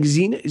 And like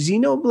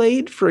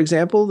Xenoblade, for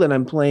example, that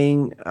I'm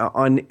playing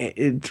on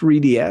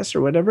 3DS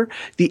or whatever,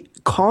 the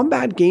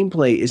combat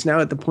gameplay is now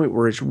at the point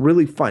where it's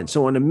really fun.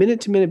 So on a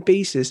minute-to-minute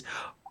basis,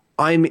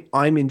 I'm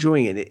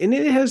enjoying it. And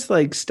it has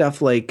like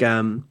stuff like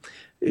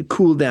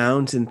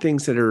cooldowns and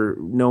things that are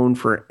known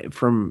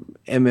from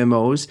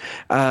MMOs.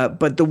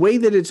 But the way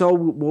that it's all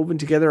woven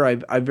together,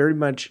 I very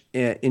much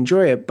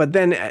enjoy it. But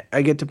then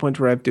I get to point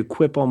where I have to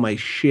equip all my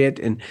shit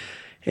and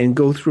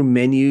go through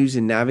menus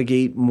and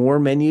navigate more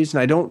menus.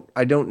 And I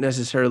don't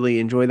necessarily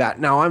enjoy that.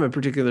 Now, I'm a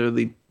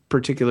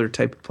particular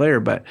type of player,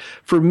 but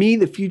for me,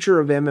 the future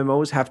of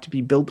MMOs have to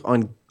be built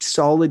on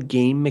solid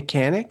game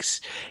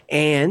mechanics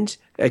and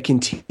a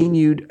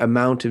continued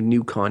amount of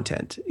new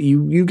content.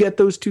 You get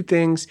those two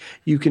things,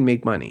 you can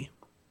make money.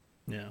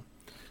 Yeah.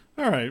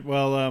 All right.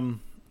 Well,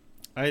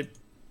 I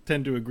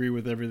tend to agree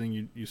with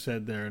everything you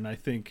said there, and I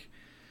think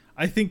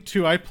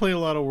too, I play a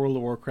lot of World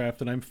of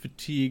Warcraft, and I'm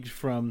fatigued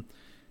from.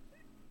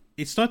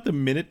 It's not the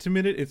minute to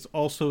minute; it's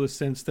also the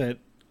sense that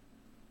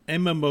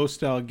MMO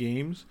style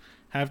games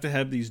have to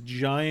have these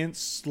giant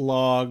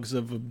slogs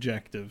of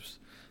objectives.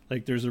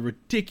 Like there's a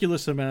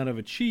ridiculous amount of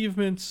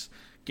achievements.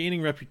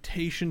 Gaining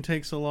reputation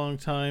takes a long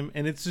time,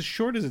 and it's as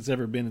short as it's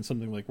ever been in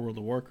something like World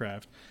of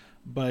Warcraft.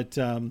 But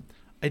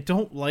I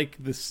don't like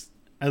this.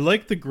 I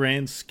like the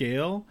grand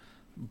scale,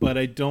 but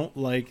I don't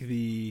like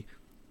the.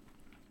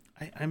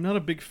 I'm not a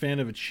big fan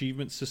of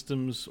achievement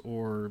systems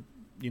or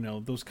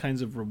those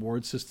kinds of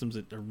reward systems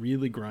that are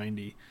really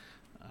grindy.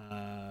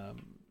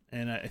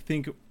 And I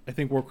think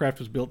Warcraft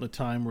was built in a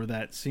time where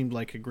that seemed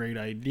like a great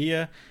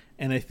idea.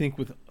 And I think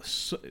with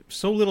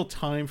so little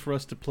time for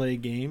us to play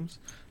games,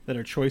 that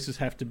our choices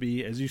have to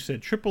be, as you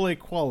said, AAA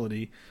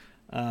quality.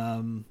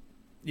 That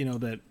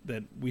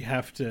we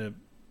have to.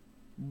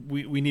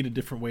 We need a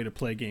different way to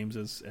play games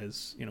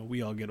as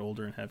we all get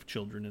older and have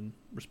children and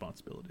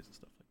responsibilities and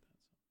stuff like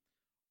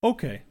that.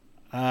 Okay,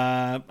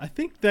 I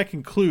think that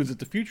concludes that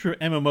the future of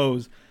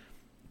MMOs,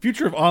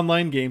 future of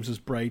online games is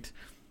bright.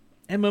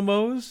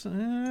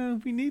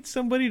 MMOs, we need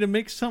somebody to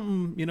make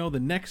something, the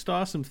next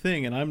awesome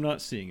thing, and I'm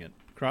not seeing it.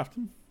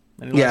 Crofton?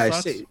 Any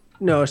last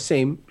thoughts?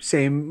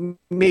 Same.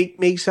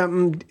 Make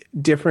something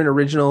different,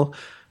 original,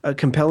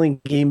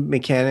 compelling game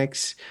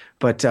mechanics.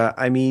 But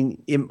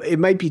it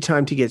might be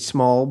time to get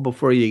small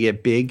before you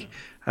get big,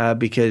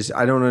 because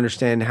I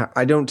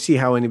don't see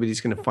how anybody's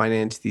going to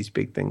finance these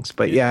big things.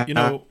 But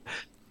at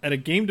a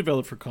game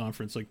developer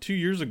conference like 2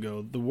 years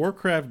ago, the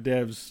Warcraft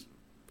devs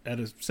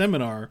at a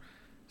seminar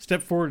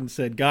stepped forward and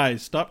said,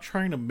 guys, stop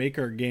trying to make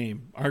our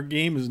game. Our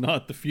game is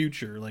not the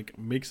future. Like,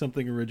 make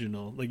something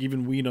original. Like,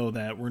 even we know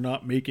that. We're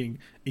not making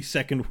a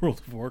second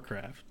World of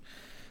Warcraft.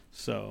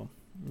 So,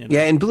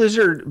 Yeah, and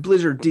Blizzard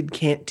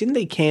didn't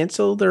they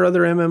cancel their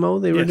other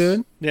MMO they were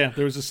doing? Yeah,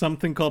 there was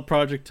something called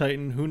Project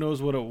Titan. Who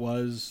knows what it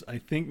was? I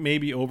think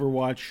maybe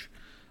Overwatch.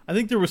 I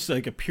think there was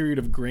like a period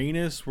of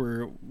grayness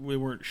where we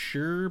weren't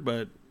sure,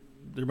 but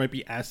there might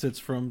be assets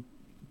from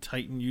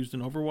Titan used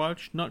in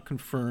Overwatch. Not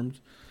confirmed.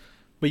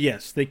 But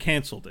yes, they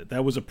canceled it.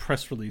 That was a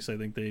press release, I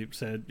think they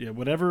said. Yeah,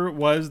 whatever it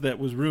was that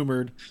was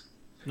rumored,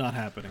 not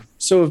happening.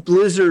 So if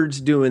Blizzard's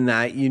doing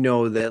that,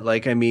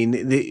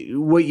 that,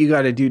 what you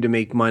got to do to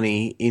make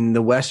money in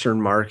the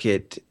Western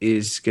market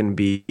is going to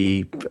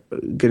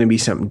be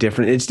something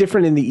different. It's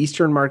different in the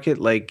Eastern market.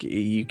 Like,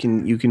 you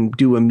can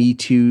do a Me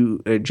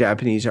Too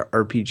Japanese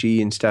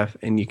RPG and stuff,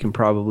 and you can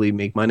probably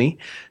make money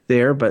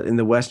there. But in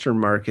the Western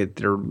market,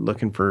 they're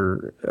looking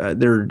for.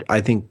 I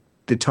think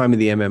the time of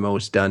the MMO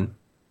is done.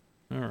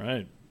 All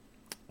right.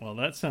 Well,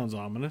 that sounds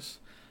ominous.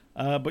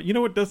 But you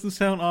know what doesn't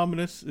sound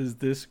ominous is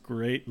this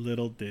great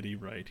little ditty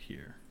right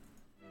here.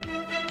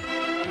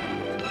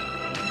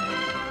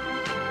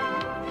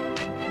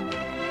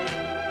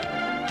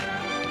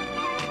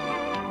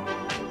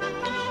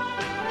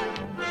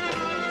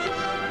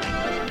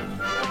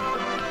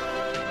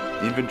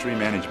 Inventory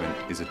management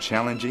is a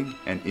challenging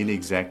and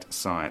inexact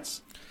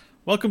science.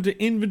 Welcome to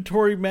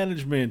Inventory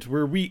Management,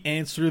 where we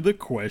answer the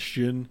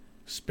question,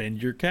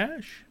 spend your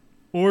cash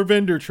or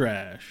vendor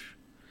trash.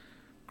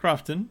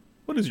 Crofton,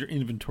 what is your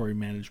inventory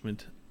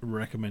management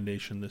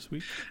recommendation this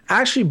week?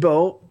 Actually,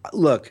 Bo,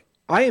 look,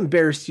 I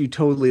embarrassed you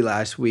totally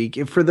last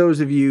week. For those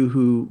of you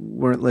who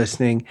weren't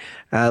listening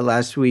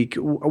last week,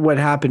 what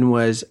happened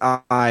was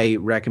I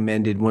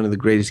recommended one of the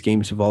greatest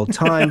games of all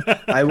time.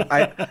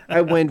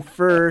 I went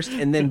first,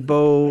 and then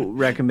Bo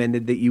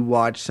recommended that you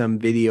watch some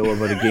video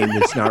about a game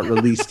that's not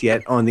released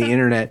yet on the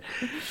internet.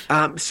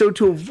 So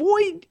to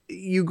avoid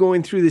you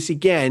going through this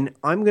again,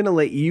 I'm going to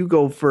let you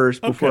go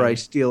first before I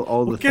steal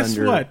all the thunder. Guess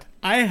what?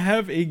 I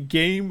have a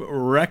game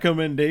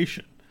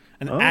recommendation,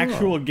 an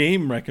actual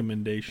game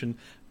recommendation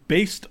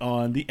based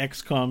on the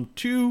XCOM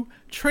 2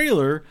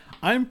 trailer.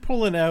 I'm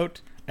pulling out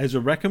as a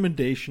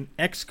recommendation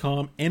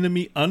XCOM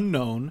Enemy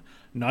Unknown,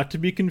 not to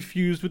be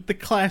confused with the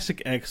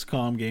classic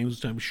XCOM games,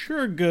 which I'm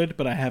sure are good,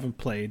 but I haven't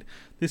played.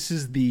 This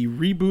is the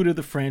reboot of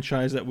the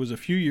franchise that was a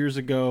few years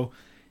ago.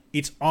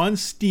 It's on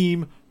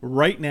Steam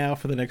right now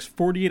for the next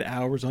 48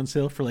 hours, on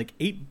sale for like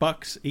 $8,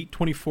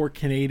 $8.24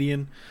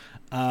 Canadian.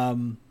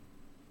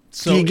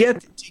 So do you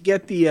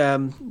get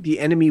the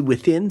enemy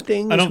within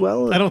thing as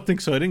well? I don't think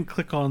so. I didn't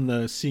click on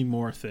the see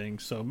more thing,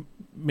 so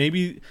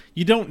maybe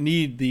you don't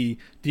need the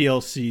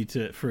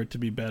DLC for it to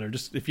be better.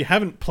 Just if you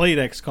haven't played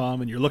XCOM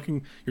and you're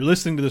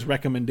listening to this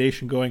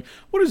recommendation, going,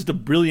 "What does the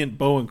brilliant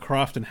Bo and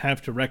Crofton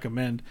have to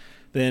recommend?"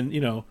 Then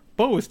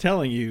Bo is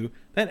telling you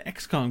that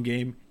XCOM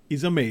game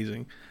is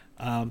amazing.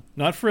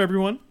 Not for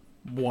everyone.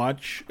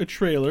 Watch a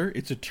trailer.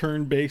 It's a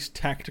turn-based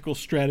tactical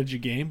strategy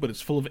game, but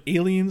it's full of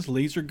aliens,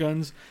 laser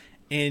guns.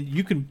 And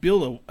you can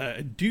build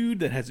a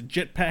dude that has a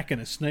jetpack and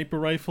a sniper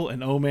rifle,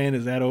 and oh man,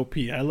 is that OP.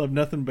 I love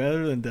nothing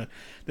better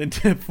than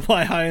to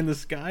fly high in the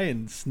sky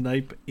and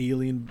snipe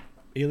aliens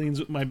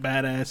with my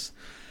badass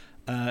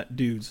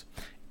dudes.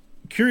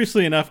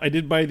 Curiously enough, I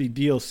did buy the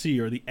DLC,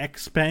 or the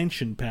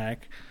expansion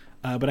pack,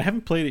 but I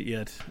haven't played it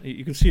yet.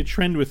 You can see a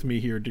trend with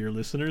me here, dear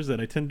listeners, that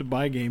I tend to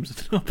buy games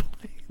and not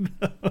play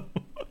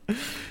them.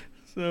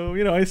 So,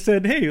 I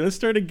said, hey, let's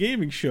start a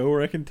gaming show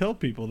where I can tell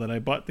people that I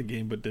bought the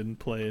game but didn't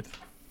play it.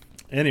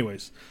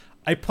 Anyways,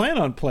 I plan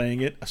on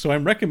playing it, so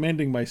I'm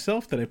recommending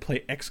myself that I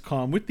play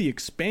XCOM with the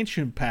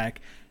expansion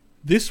pack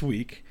this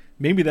week.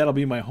 Maybe that'll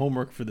be my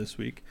homework for this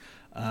week.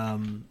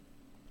 And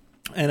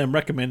I'm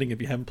recommending,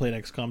 if you haven't played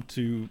XCOM,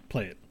 to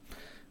play it.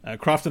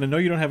 Crofton, I know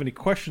you don't have any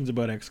questions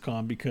about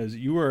XCOM because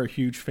you are a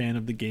huge fan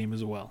of the game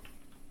as well.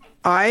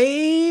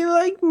 I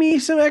like me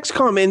some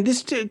XCOM, and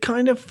this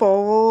kind of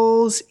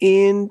falls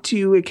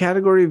into a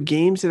category of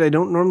games that I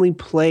don't normally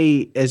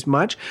play as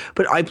much.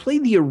 But I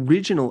played the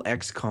original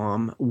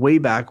XCOM way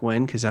back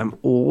when because I'm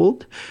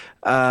old,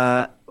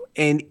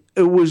 and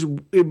it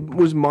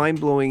was mind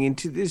blowing. And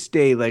to this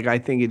day, like I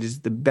think it is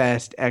the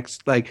best X.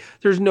 Like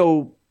there's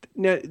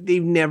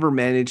they've never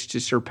managed to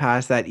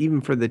surpass that,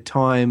 even for the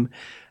time.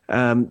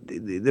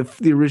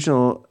 The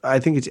original, I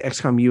think it's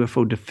XCOM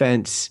UFO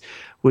Defense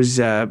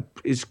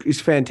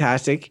is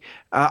fantastic.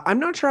 I'm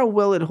not sure how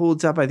well it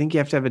holds up. I think you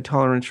have to have a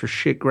tolerance for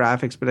shit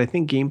graphics, but I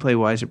think gameplay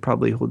wise, it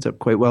probably holds up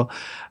quite well.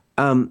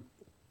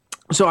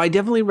 So I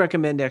definitely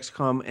recommend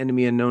XCOM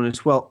Enemy Unknown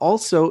as well.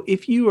 Also,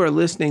 if you are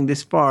listening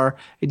this far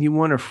and you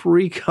want a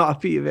free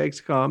copy of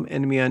XCOM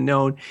Enemy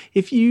Unknown,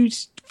 if you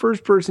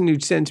first person who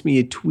sends me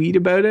a tweet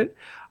about it,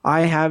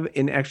 I have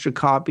an extra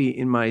copy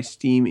in my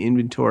Steam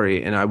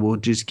inventory, and I will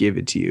just give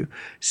it to you.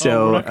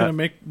 So we're not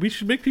gonna we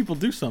should make people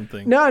do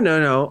something.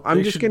 No.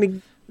 I'm just going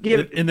to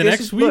give in the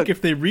next week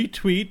if they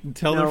retweet and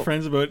tell their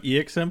friends about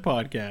EXM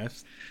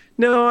podcast.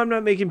 No, I'm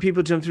not making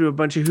people jump through a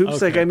bunch of hoops.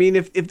 Okay. Like, I mean,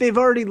 if they've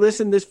already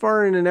listened this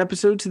far in an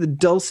episode to the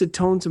dulcet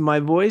tones of my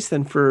voice,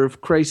 then for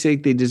Christ's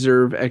sake, they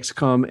deserve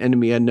XCOM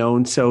Enemy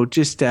Unknown. So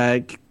just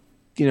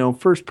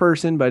first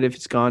person, but if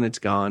it's gone, it's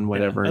gone.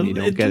 Whatever, and you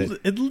don't get it.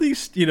 At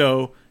least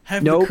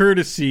have the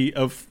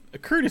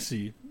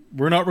courtesy.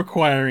 We're not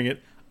requiring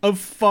it, of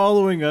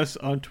following us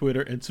on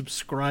Twitter and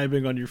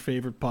subscribing on your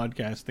favorite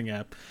podcasting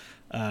app.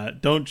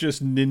 Don't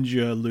just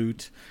ninja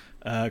loot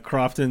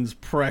Crofton's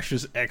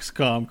precious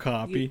XCOM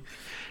copy.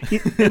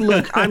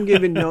 Look, I'm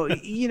giving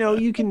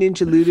you can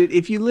ninja loot it.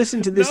 If you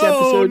listen to this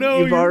episode,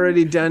 you've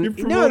already done.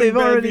 They've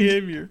already.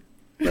 Behavior.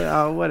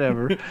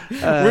 Whatever.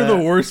 We're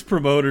the worst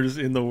promoters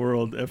in the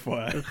world,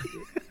 FYI.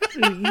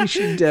 You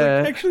should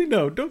actually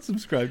no. Don't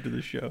subscribe to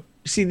the show.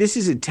 See, this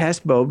is a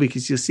test, Bo,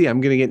 because you'll see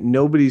I'm going to get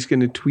nobody's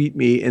going to tweet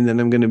me, and then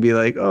I'm going to be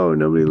like, oh,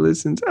 nobody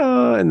listens.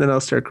 Oh, and then I'll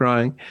start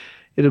crying.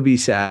 It'll be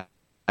sad.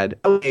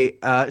 Okay,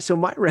 so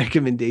my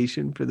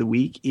recommendation for the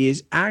week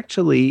is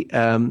actually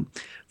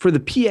for the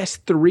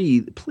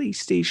PS3, the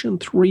PlayStation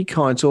 3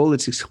 console.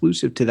 It's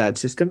exclusive to that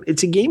system.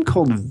 It's a game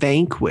called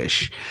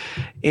Vanquish,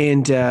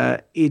 and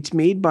it's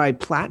made by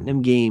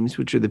Platinum Games,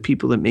 which are the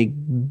people that make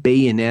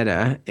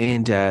Bayonetta,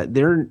 and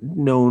they're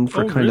known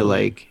for kind of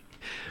like...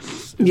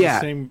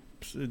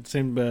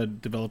 Same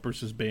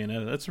developers as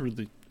Bayonetta.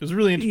 It was a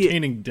really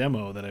entertaining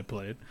demo that I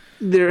played.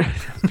 They're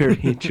very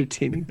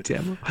entertaining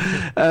demo.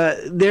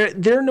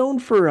 They're known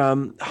for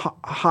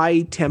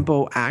high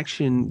tempo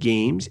action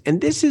games, and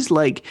this is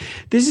like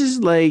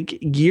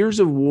Gears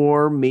of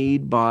War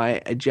made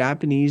by a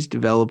Japanese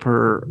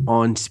developer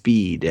on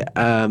speed.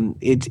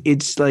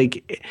 It's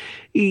like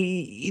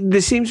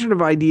the same sort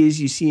of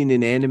ideas you see in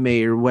an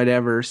anime or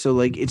whatever. So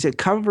like it's a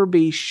cover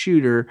based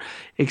shooter,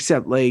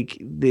 except like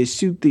the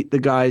suit the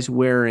guy's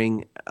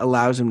wearing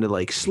allows him to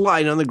like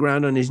slide on the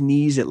ground on his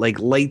knees at like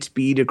light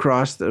speed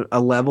across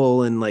a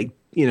level and like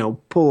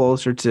pull all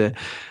sorts of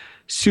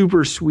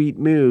super sweet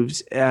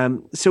moves.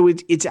 So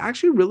it's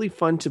actually really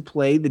fun to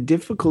play. The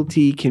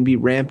difficulty can be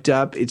ramped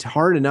up. It's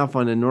hard enough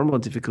on a normal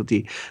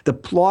difficulty. The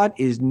plot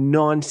is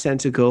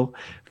nonsensical,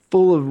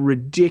 full of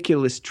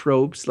ridiculous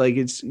tropes. Like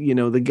it's,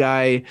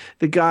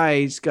 the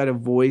guy's got a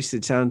voice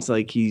that sounds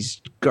like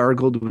he's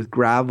gargled with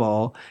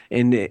Gravol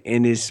and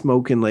is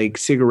smoking like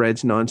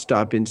cigarettes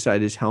nonstop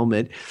inside his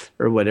helmet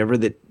or whatever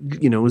that,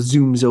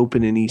 zooms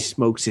open and he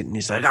smokes it and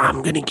he's like,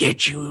 I'm going to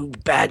get you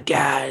bad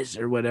guys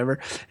or whatever.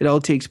 It all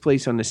takes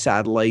place on a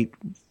satellite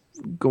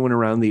going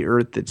around the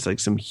earth that's like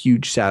some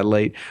huge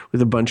satellite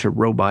with a bunch of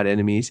robot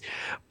enemies.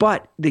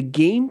 But the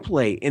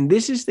gameplay, and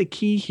this is the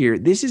key here,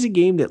 this is a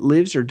game that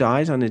lives or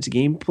dies on its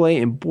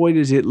gameplay, and boy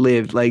does it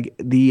live. Like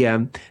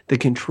the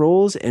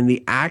controls and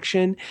the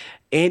action,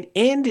 and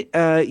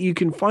you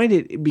can find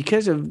it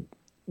because of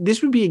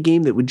this would be a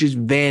game that would just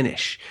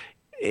vanish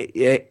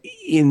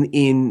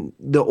in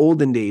the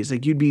olden days.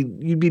 Like you'd be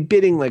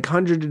bidding like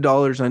hundreds of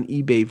dollars on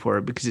eBay for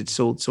it because it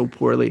sold so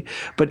poorly.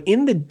 But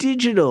in the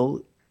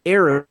digital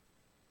era,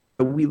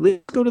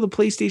 let's go to the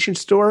PlayStation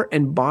Store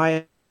and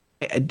buy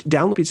a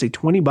download. It's like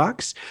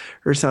 $20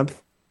 or something.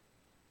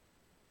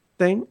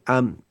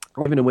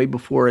 Given away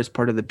before as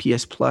part of the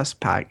PS Plus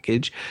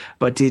package,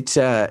 but it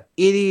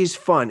is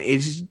fun.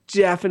 It's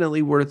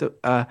definitely worth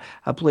a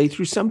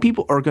playthrough. Some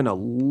people are gonna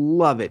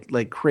love it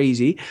like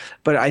crazy,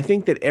 but I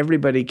think that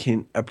everybody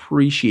can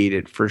appreciate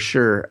it for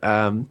sure.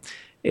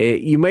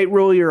 You might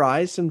roll your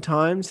eyes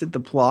sometimes at the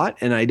plot,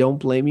 and I don't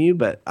blame you,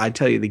 but I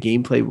tell you, the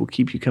gameplay will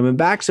keep you coming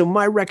back. So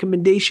my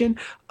recommendation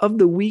of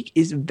the week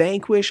is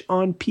Vanquish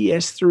on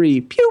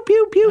PS3. Pew,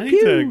 pew, pew, I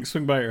pew. need to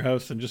swing by your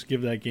house and just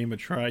give that game a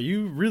try.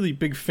 You're really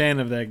big fan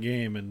of that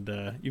game, and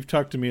you've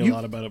talked to me a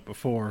lot about it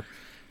before.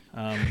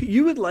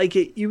 You would like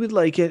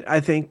it, I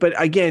think. But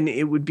again,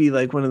 it would be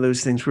like one of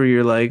those things where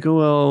you're like,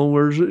 well,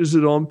 is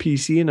it on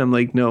PC? And I'm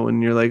like, no.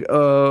 And you're like,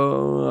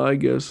 oh, I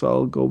guess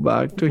I'll go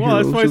back to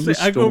Heroes that's why of the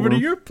I go over to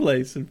Storm. your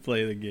place and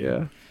play the game.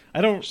 Yeah.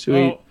 I don't.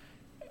 Sweet.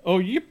 Oh,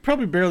 you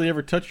probably barely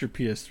ever touch your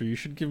PS3. You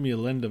should give me a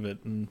lend of it,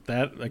 and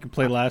that I can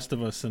play Last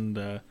of Us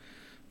and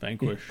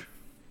Vanquish.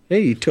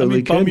 Hey, you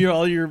totally bum could. you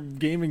all your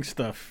gaming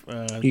stuff.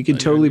 You can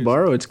totally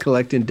borrow. It's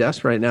collecting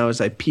dust right now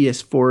as I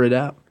PS4 it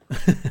up.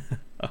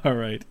 All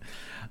right.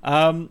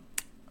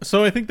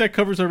 So I think that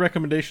covers our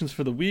recommendations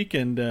for the week,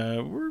 and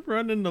we're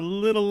running a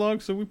little long,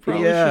 so we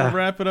probably should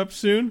wrap it up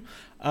soon.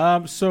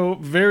 So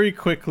very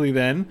quickly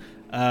then,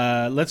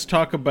 let's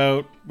talk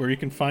about where you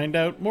can find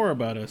out more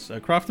about us.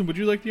 Crofton, would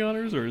you like the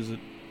honors, or is it?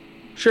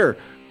 Sure.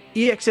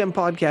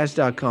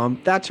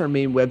 EXMpodcast.com. That's our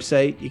main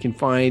website. You can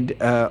find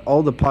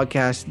all the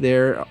podcasts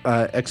there,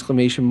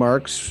 exclamation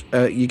marks.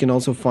 You can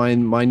also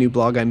find my new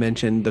blog I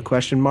mentioned, the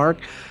question mark,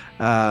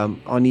 on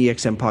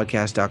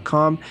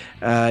EXMpodcast.com.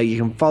 You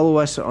can follow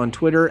us on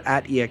Twitter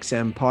at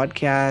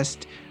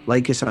EXMpodcast.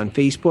 Like us on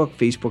Facebook,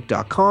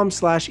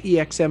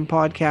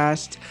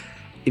 facebook.com/EXMpodcast.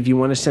 If you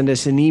want to send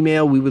us an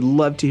email, we would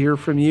love to hear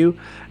from you.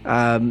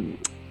 That's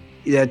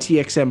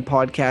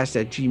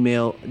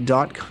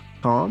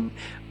EXMpodcast@gmail.com.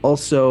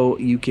 Also,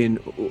 you can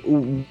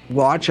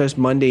watch us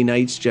Monday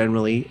nights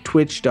generally,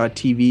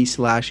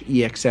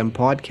 twitch.tv/EXM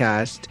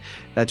podcast.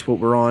 That's what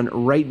we're on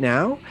right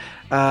now.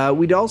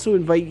 We'd also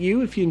invite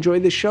you, if you enjoy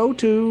the show,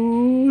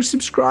 to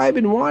subscribe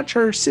and watch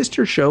our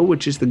sister show,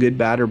 which is the Good,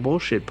 Bad, or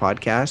Bullshit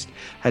podcast.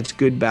 That's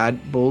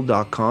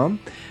goodbadbull.com,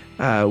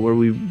 where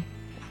we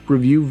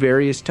review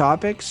various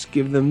topics,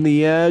 give them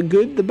the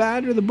good, the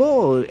bad, or the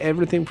bull,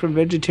 everything from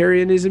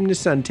vegetarianism to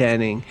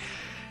suntanning.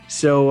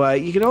 So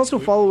you can also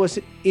follow us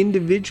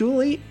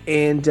individually,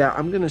 and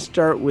I'm going to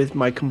start with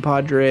my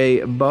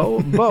compadre, Bo.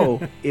 Bo,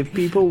 if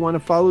people want to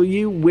follow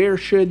you, where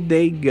should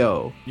they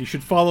go? You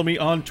should follow me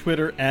on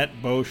Twitter at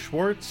Bo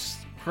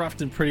Schwartz.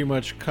 Crofton pretty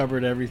much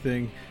covered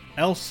everything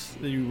else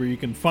where you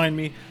can find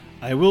me.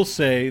 I will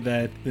say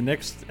that the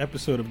next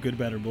episode of Good,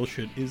 Bad, or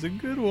Bullshit is a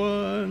good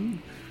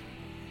one.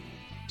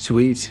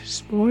 Sweet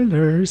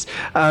spoilers.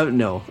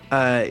 No,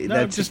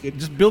 that's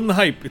just building the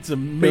hype. It's an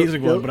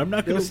amazing one, but I'm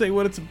not going to say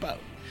what it's about.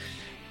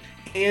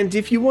 And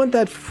if you want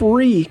that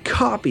free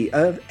copy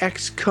of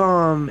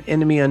XCOM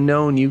Enemy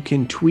Unknown, you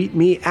can tweet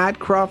me at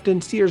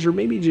Crofton Steers, or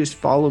maybe just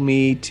follow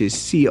me to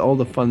see all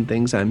the fun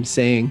things I'm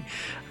saying.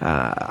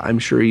 I'm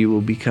sure you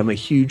will become a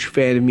huge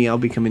fan of me. I'll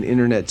become an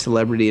internet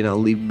celebrity, and I'll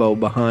leave Bo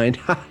behind.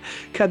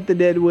 Cut the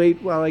dead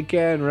weight while I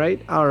can,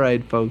 right? All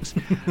right, folks.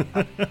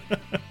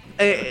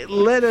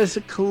 Let us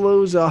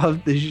close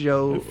off the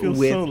show. I feel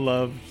so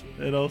loved.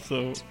 And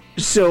also...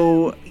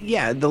 So,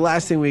 yeah, the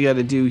last thing we got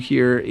to do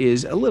here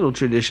is a little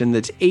tradition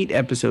that's 8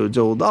 episodes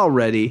old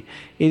already.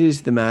 It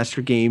is the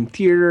Master Game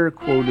Theater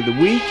Quote of the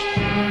Week.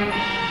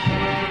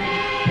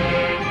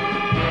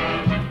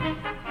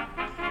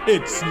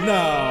 It's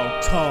now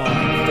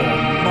time for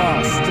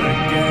Master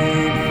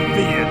Game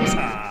Theater.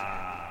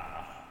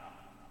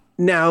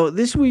 Now,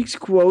 this week's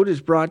quote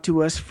is brought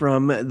to us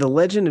from The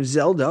Legend of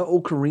Zelda: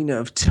 Ocarina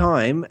of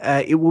Time.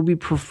 It will be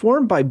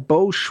performed by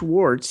Bo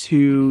Schwartz,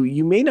 who,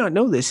 you may not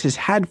know this, has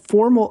had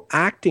formal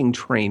acting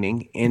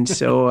training. And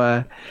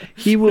so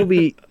he will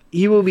be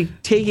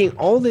taking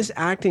all this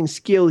acting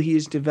skill he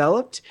has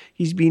developed.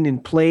 He's been in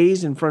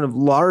plays in front of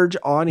large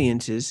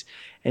audiences,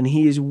 and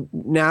he is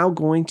now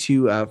going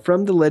to,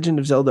 from The Legend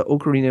of Zelda: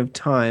 Ocarina of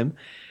Time,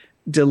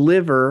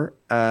 deliver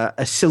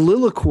a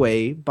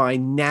soliloquy by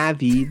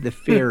Navi the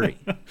fairy.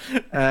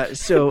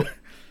 So,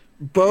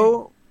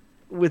 Bo,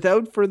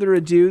 without further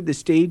ado, the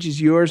stage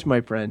is yours, my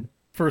friend.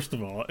 First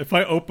of all, if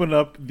I open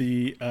up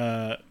the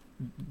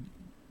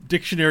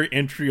dictionary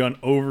entry on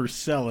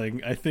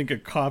overselling, I think a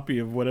copy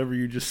of whatever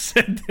you just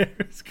said there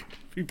is going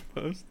to be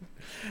posted.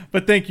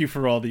 But thank you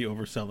for all the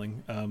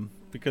overselling,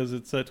 because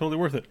it's totally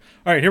worth it.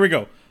 All right, here we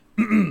go.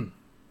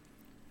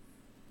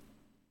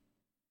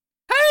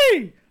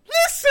 Hey!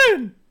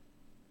 Listen!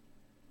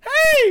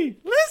 Hey!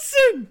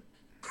 Listen!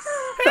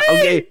 Hey!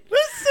 Okay.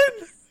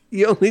 Listen!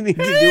 You only need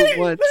to do it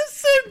once.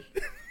 Listen!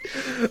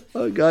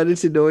 Oh, God,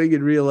 it's annoying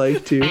in real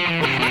life, too.